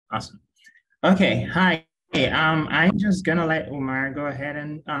 And awesome. Okay, hi. I'm just gonna let Umar go ahead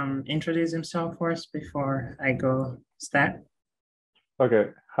and introduce himself first before I go start. Okay,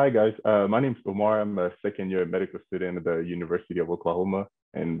 hi guys. My name's Umar. I'm a second-year medical student at the University of Oklahoma,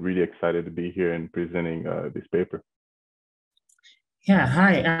 and really excited to be here and presenting this paper. Yeah,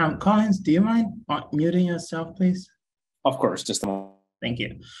 hi. Collins, do you mind muting yourself, please? Of course, just a moment. Thank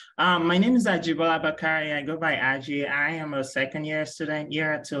you. My name is Ajibola Bakari. I go by Aji. I am a second-year student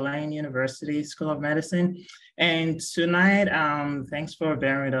here at Tulane University School of Medicine. And tonight, thanks for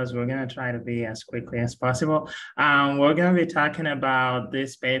bearing with us. We're going to try to be as quickly as possible. We're going to be talking about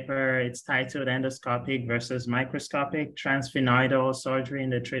this paper. It's titled Endoscopic versus Microscopic Transsphenoidal Surgery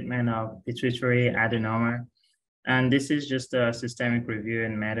in the Treatment of Pituitary Adenoma. And this is just a systemic review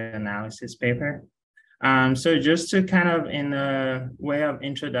and meta-analysis paper. So just to kind of in a way of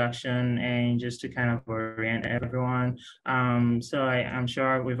introduction and just to kind of orient everyone. So I'm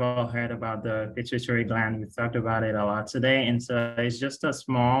sure we've all heard about the pituitary gland. We've talked about it a lot today. And so it's just a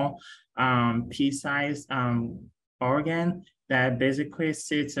small pea-sized organ that basically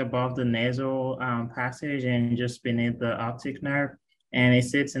sits above the nasal passage and just beneath the optic nerve. And it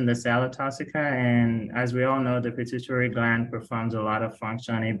sits in the cellotoxica. And as we all know, the pituitary gland performs a lot of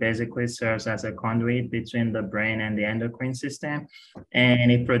function. It basically serves as a conduit between the brain and the endocrine system.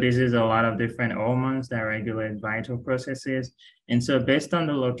 And it produces a lot of different hormones that regulate vital processes. And so based on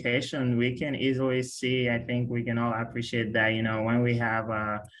the location, we can easily see, I think we can all appreciate that, when we have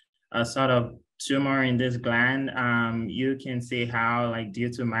a sort of tumor in this gland, you can see how, like, due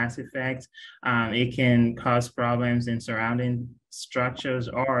to mass effect, it can cause problems in surrounding structures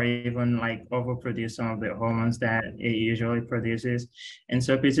or even like overproduce some of the hormones that it usually produces. And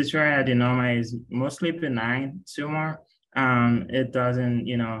so pituitary adenoma is mostly benign tumor. It doesn't,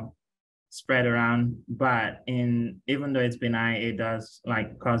 spread around, but even though it's benign, it does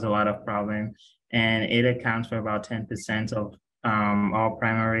like cause a lot of problem, and it accounts for about 10% of all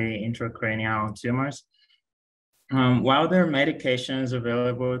primary intracranial tumors. While there are medications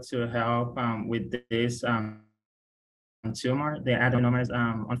available to help with this tumor, the adenomas,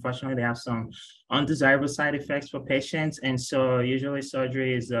 unfortunately, they have some undesirable side effects for patients. And so usually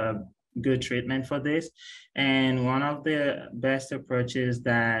surgery is a good treatment for this. And one of the best approaches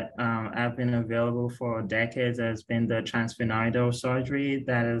that have been available for decades has been the transsphenoidal surgery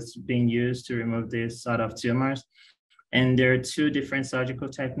that has been used to remove these sort of tumors. And there are 2 different surgical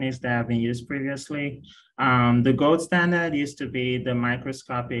techniques that have been used previously. The gold standard used to be the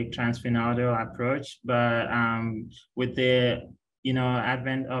microscopic transsphenoidal approach, but with the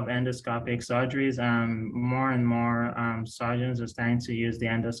advent of endoscopic surgeries, more and more surgeons are starting to use the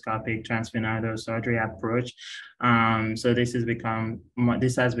endoscopic transsphenoidal surgery approach. So this has become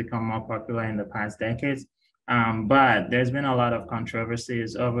more popular in the past decades. But there's been a lot of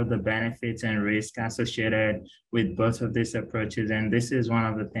controversies over the benefits and risks associated with both of these approaches. And this is one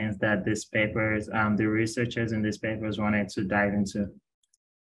of the things that this papers, the researchers in these papers wanted to dive into.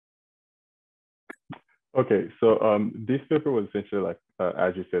 Okay, so this paper was essentially like,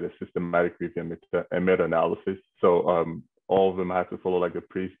 as you said, a systematic review and meta-analysis. So all of them had to follow like the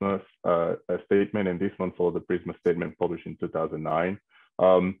PRISMA statement, and this one followed the PRISMA statement published in 2009.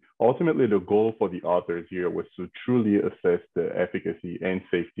 Ultimately, the goal for the authors here was to truly assess the efficacy and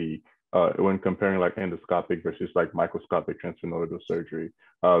safety when comparing like endoscopic versus like microscopic transsphenoidal surgery.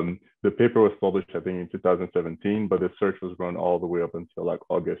 The paper was published, I think, in 2017, but the search was run all the way up until like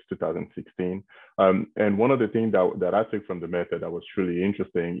August 2016. And one of the things that I took from the method that was truly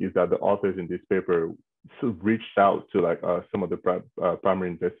interesting is that the authors in this paper reached out to like some of the primary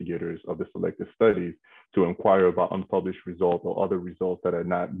investigators of the selected studies to inquire about unpublished results or other results that had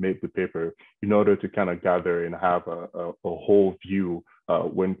not made the paper in order to kind of gather and have a whole view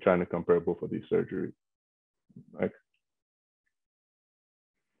when trying to compare both of these surgeries. Right?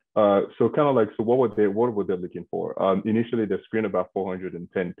 So kind of like, so what were they looking for? Initially, they screened about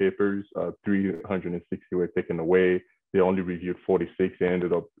 410 papers, 360 were taken away. They only reviewed 46 and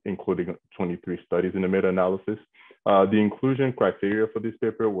ended up including 23 studies in the meta-analysis. The inclusion criteria for this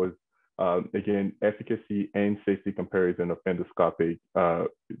paper was, again, efficacy and safety comparison of endoscopic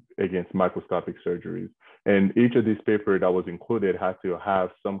against microscopic surgeries. And each of these papers that was included had to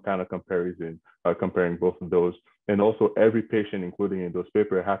have some kind of comparison comparing both of those. And also every patient, including in those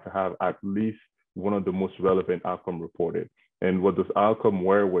papers, had to have at least one of the most relevant outcome reported. And what those outcomes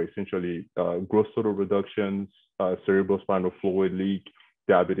were essentially gross total reductions, cerebrospinal fluid leak,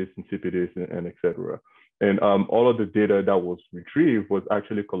 diabetes insipidus, and et cetera. And all of the data that was retrieved was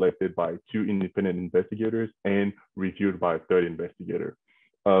actually collected by 2 independent investigators and reviewed by a 3rd investigator.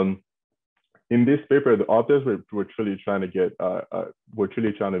 In this paper, the authors were truly trying to get,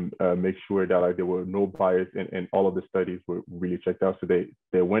 make sure that like there were no bias and all of the studies were really checked out. So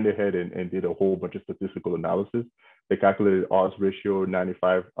they went ahead and did a whole bunch of statistical analysis. They calculated odds ratio,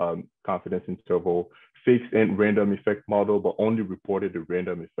 95 confidence interval, fixed and random effect model, but only reported the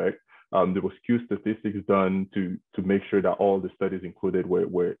random effect. There was Q statistics done to make sure that all the studies included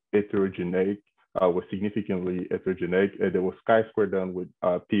were heterogenic, were significantly heterogenic. There was chi-square done with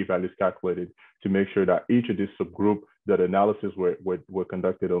p-values calculated to make sure that each of these subgroup that analysis were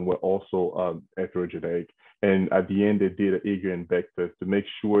conducted on were also heterogenic. And at the end, they did an Eger and Beck test to make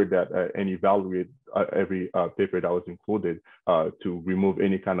sure that and evaluate every paper that was included to remove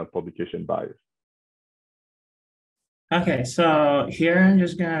any kind of publication bias. Okay, so here I'm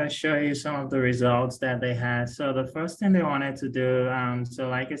just gonna show you some of the results that they had. So the first thing they wanted to do, so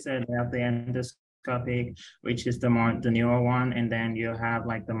like I said, they have the endoscopic, which is the newer one, and then you have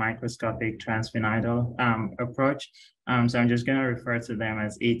like the microscopic transsphenoidal approach. So I'm just gonna refer to them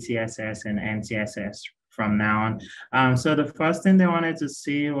as ETSS and MTSS from now on. So the first thing they wanted to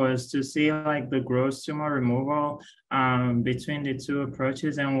see was to see like the gross tumor removal between the 2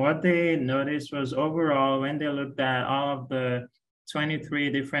 approaches. And what they noticed was overall, when they looked at all of the 23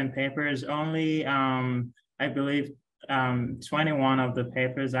 different papers, only, I believe 21 of the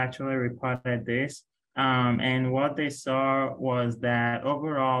papers actually reported this. And what they saw was that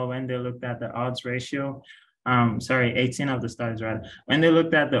overall, when they looked at the odds ratio, 18 of the studies rather. When they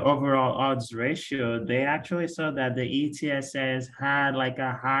looked at the overall odds ratio, they actually saw that the ETSS had like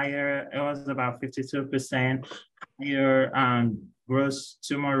a higher, it was about 52% higher gross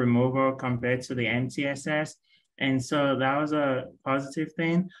tumor removal compared to the MTSS. And so that was a positive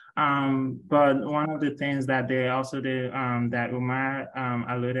thing. But one of the things that they also did, that Umar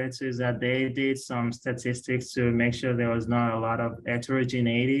alluded to, is that they did some statistics to make sure there was not a lot of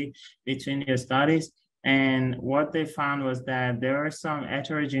heterogeneity between your studies. And what they found was that there are some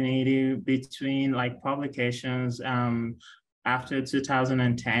heterogeneity between like publications after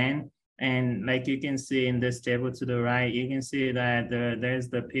 2010. And like you can see in this table to the right, you can see that there's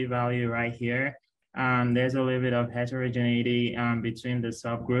the p-value right here. There's a little bit of heterogeneity between the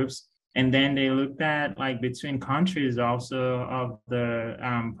subgroups. And then they looked at like between countries also of the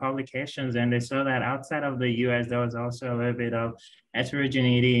publications, and they saw that outside of the US, there was also a little bit of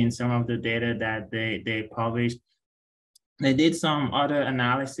heterogeneity in some of the data that they published. They did some other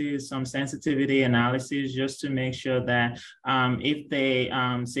analysis, some sensitivity analysis, just to make sure that if they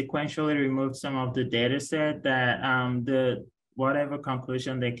sequentially removed some of the data set, that whatever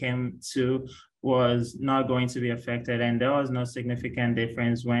conclusion they came to was not going to be affected, and there was no significant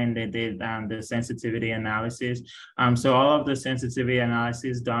difference when they did the sensitivity analysis. So all of the sensitivity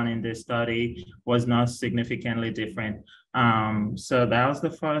analysis done in this study was not significantly different. So that was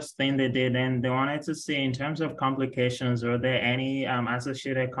the first thing they did, and they wanted to see in terms of complications, were there any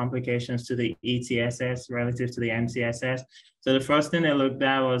associated complications to the ETSS relative to the MTSS? So the first thing they looked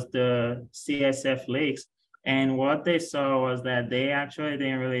at was the CSF leaks. And what they saw was that they actually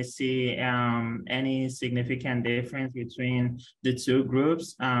didn't really see any significant difference between the two groups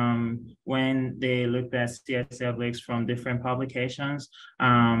when they looked at CSF leaks from different publications.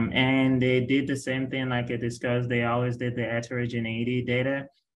 And they did the same thing like I discussed. They always did the heterogeneity data.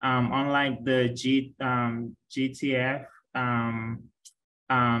 Unlike the GTF,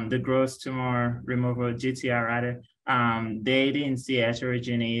 the gross tumor removal, GTR rather, they didn't see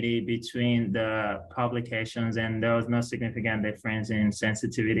heterogeneity between the publications, and there was no significant difference in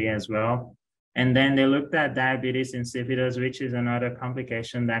sensitivity as well. And then they looked at diabetes insipidus, which is another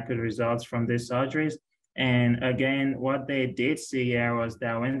complication that could result from these surgeries. And again, what they did see here was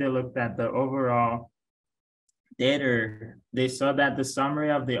that when they looked at the overall data, they saw that the summary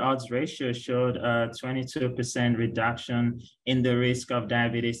of the odds ratio showed a 22% reduction in the risk of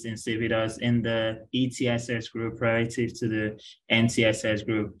diabetes insipidus in the ETSS group relative to the NTSS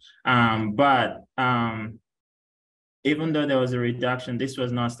group. But even though there was a reduction, this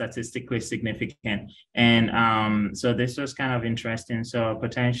was not statistically significant. And so this was kind of interesting. So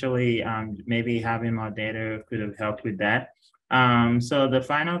potentially maybe having more data could have helped with that. So the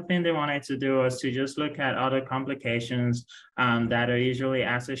final thing they wanted to do was to just look at other complications that are usually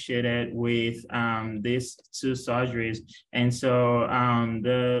associated with these two surgeries. And so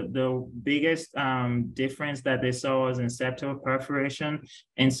the biggest difference that they saw was in septal perforation.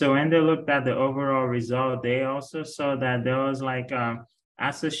 And so when they looked at the overall result, they also saw that there was like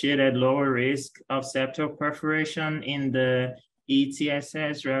associated lower risk of septal perforation in the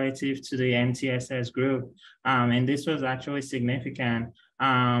ETSS relative to the MTSS group. And this was actually significant.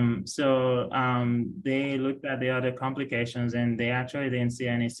 So they looked at the other complications, and they actually didn't see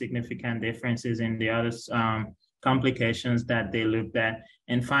any significant differences in the other complications that they looked at.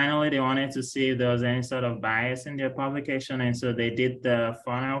 And finally, they wanted to see if there was any sort of bias in their publication. And so they did the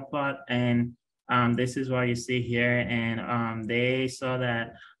funnel plot, and this is what you see here. And they saw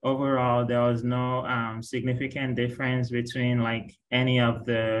that overall, there was no significant difference between like any of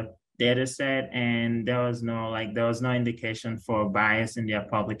the data set, and there was no indication for bias in their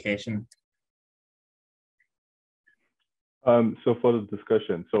publication. So for the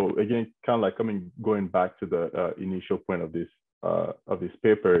discussion, so again, kind of like going back to the initial point of this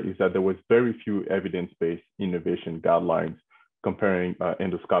paper, is that there was very few evidence-based innovation guidelines comparing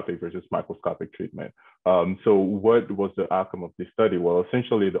endoscopic versus microscopic treatment. So what was the outcome of this study? Well,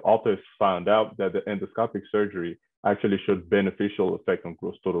 essentially the authors found out that the endoscopic surgery actually showed beneficial effect on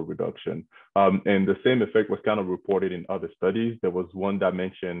gross total reduction. And the same effect was kind of reported in other studies. There was one that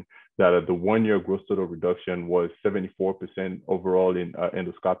mentioned that the 1 year gross total reduction was 74% overall in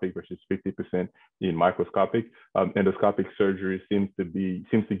endoscopic versus 50% in microscopic. Endoscopic surgery seems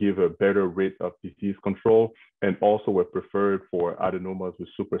to give a better rate of disease control, and also were preferred for adenomas with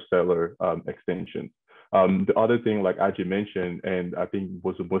suprasellar extensions. The other thing, like Aghi mentioned, and I think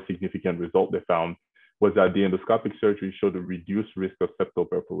was the most significant result they found, was that the endoscopic surgery showed a reduced risk of septal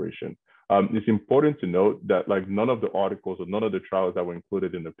perforation. It's important to note that like none of the articles or none of the trials that were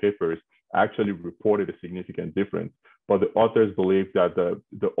included in the papers actually reported a significant difference, but the authors believe that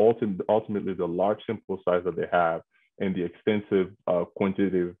ultimately the large sample size that they have and the extensive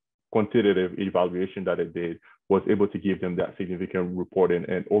quantitative evaluation that it did was able to give them that significant reporting.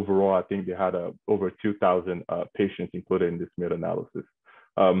 And overall, I think they had over 2,000 patients included in this meta-analysis.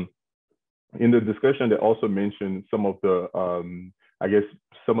 In the discussion, they also mentioned some of the,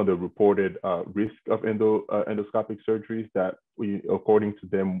 some of the reported risk of endoscopic surgeries that according to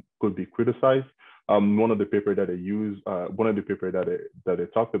them, could be criticized. One of the paper that they used, that they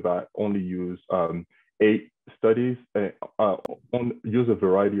talked about only used 8 studies, use a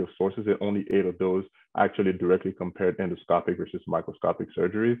variety of sources, and only 8 of those actually directly compared endoscopic versus microscopic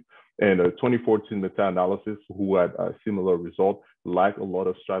surgeries. And a 2014 meta-analysis who had a similar result lacked a lot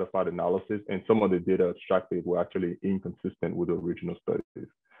of stratified analysis, and some of the data extracted were actually inconsistent with the original studies.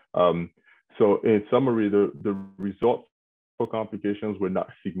 So in summary, the results for complications were not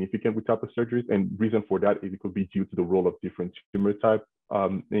significant with type of surgeries, and reason for that is it could be due to the role of different tumor type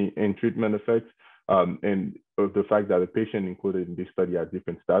in treatment effects, and the fact that the patient included in this study had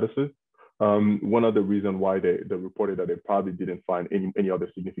different statuses. One of the reasons why they reported that they probably didn't find any other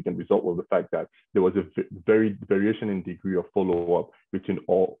significant result was the fact that there was a very variation in degree of follow-up between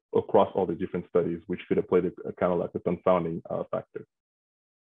across all the different studies, which could have played a kind of like a confounding factor.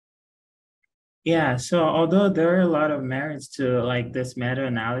 Yeah, so although there are a lot of merits to like this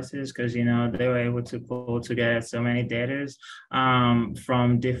meta-analysis, because they were able to pull together so many data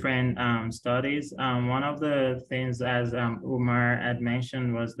from different studies. One of the things, as Umar had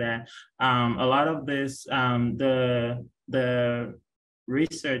mentioned, was that a lot of this, the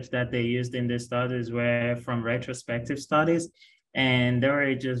research that they used in the studies were from retrospective studies. And there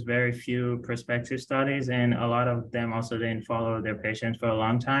were just very few prospective studies, and a lot of them also didn't follow their patients for a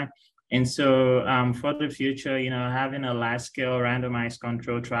long time. And so for the future, having a large-scale randomized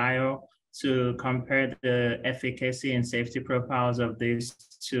control trial to compare the efficacy and safety profiles of these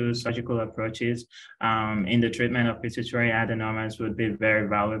two surgical approaches in the treatment of pituitary adenomas would be very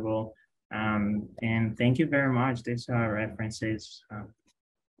valuable. And thank you very much. These are references.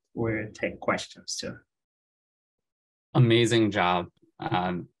 We'll take questions too. Amazing job.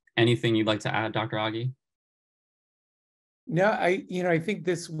 Anything you'd like to add, Dr. Aghi? No, I think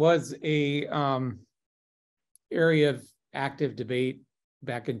this was a area of active debate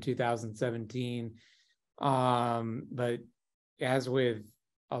back in 2017. But as with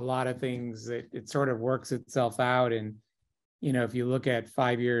a lot of things, it sort of works itself out. And, if you look at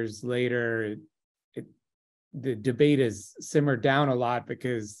 5 years later, the debate has simmered down a lot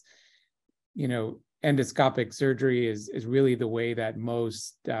because, endoscopic surgery is really the way that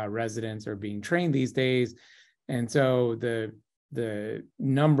most residents are being trained these days. And so the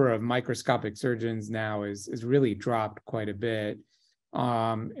number of microscopic surgeons now is really dropped quite a bit.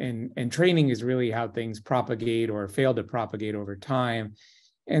 And training is really how things propagate or fail to propagate over time.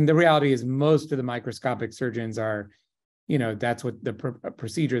 And the reality is most of the microscopic surgeons are, that's what the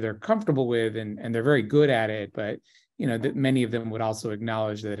procedure they're comfortable with, and they're very good at it. But, that many of them would also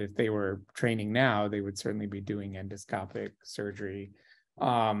acknowledge that if they were training now, they would certainly be doing endoscopic surgery.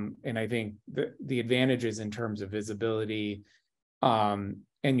 And I think the advantages in terms of visibility and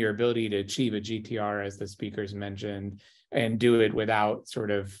your ability to achieve a GTR, as the speakers mentioned, and do it without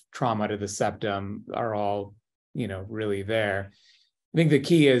sort of trauma to the septum are all, really there. I think the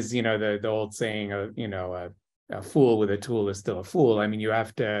key is, the old saying of, a fool with a tool is still a fool. I mean, you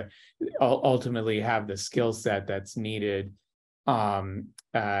have to ultimately have the skill set that's needed. And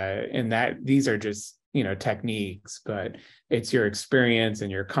that these are just, techniques, but it's your experience and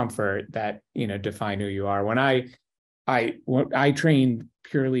your comfort that, define who you are. When I trained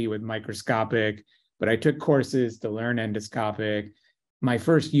purely with microscopic, but I took courses to learn endoscopic. My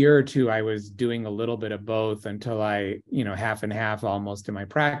first year or two, I was doing a little bit of both until I, half and half almost in my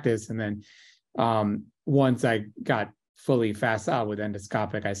practice. And then once I got fully facile with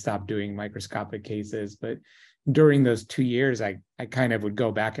endoscopic, I stopped doing microscopic cases. But during those 2 years, I kind of would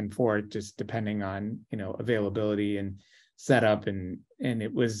go back and forth just depending on, availability and setup. And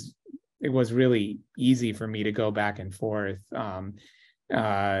it was really easy for me to go back and forth.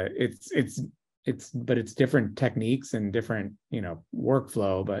 It's different techniques and different,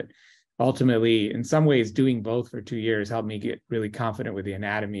 workflow, but ultimately, in some ways, doing both for 2 years helped me get really confident with the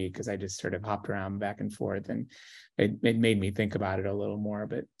anatomy because I just sort of hopped around back and forth, and it made me think about it a little more.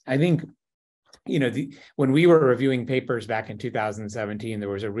 But I think, when we were reviewing papers back in 2017, there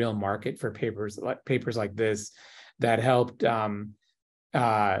was a real market for papers like this that helped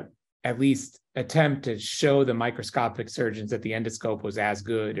at least attempt to show the microscopic surgeons that the endoscope was as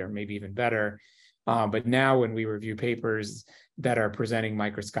good or maybe even better. But now when we review papers that are presenting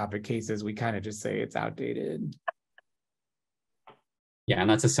microscopic cases, we kind of just say it's outdated. Yeah, and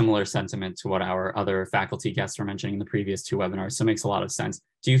that's a similar sentiment to what our other faculty guests were mentioning in the previous 2 webinars. So it makes a lot of sense.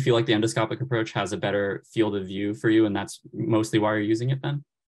 Do you feel like the endoscopic approach has a better field of view for you, and that's mostly why you're using it then?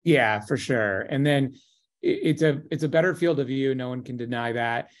 Yeah, for sure. And then it's a better field of view. No one can deny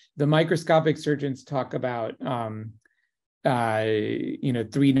that. The microscopic surgeons talk about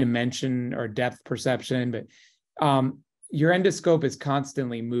 3-dimension or depth perception, but your endoscope is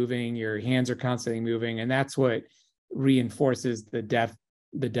constantly moving. Your hands are constantly moving, and that's what reinforces the depth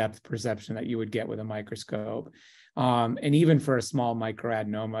perception that you would get with a microscope. And even for a small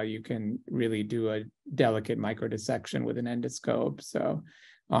microadenoma, you can really do a delicate microdissection with an endoscope. So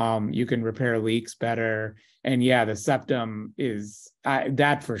you can repair leaks better. And yeah, the septum is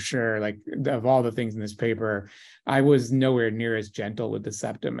that for sure. Like, of all the things in this paper, I was nowhere near as gentle with the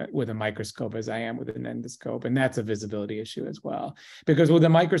septum with a microscope as I am with an endoscope. And that's a visibility issue as well. Because with a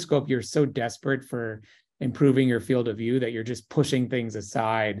microscope, you're so desperate for improving your field of view that you're just pushing things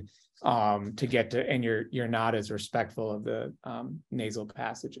aside to get to, and you're not as respectful of the nasal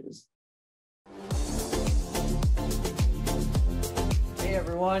passages. Hey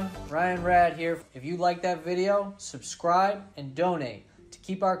everyone, Ryan Rad here. If you like that video, subscribe and donate to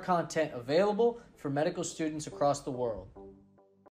keep our content available for medical students across the world.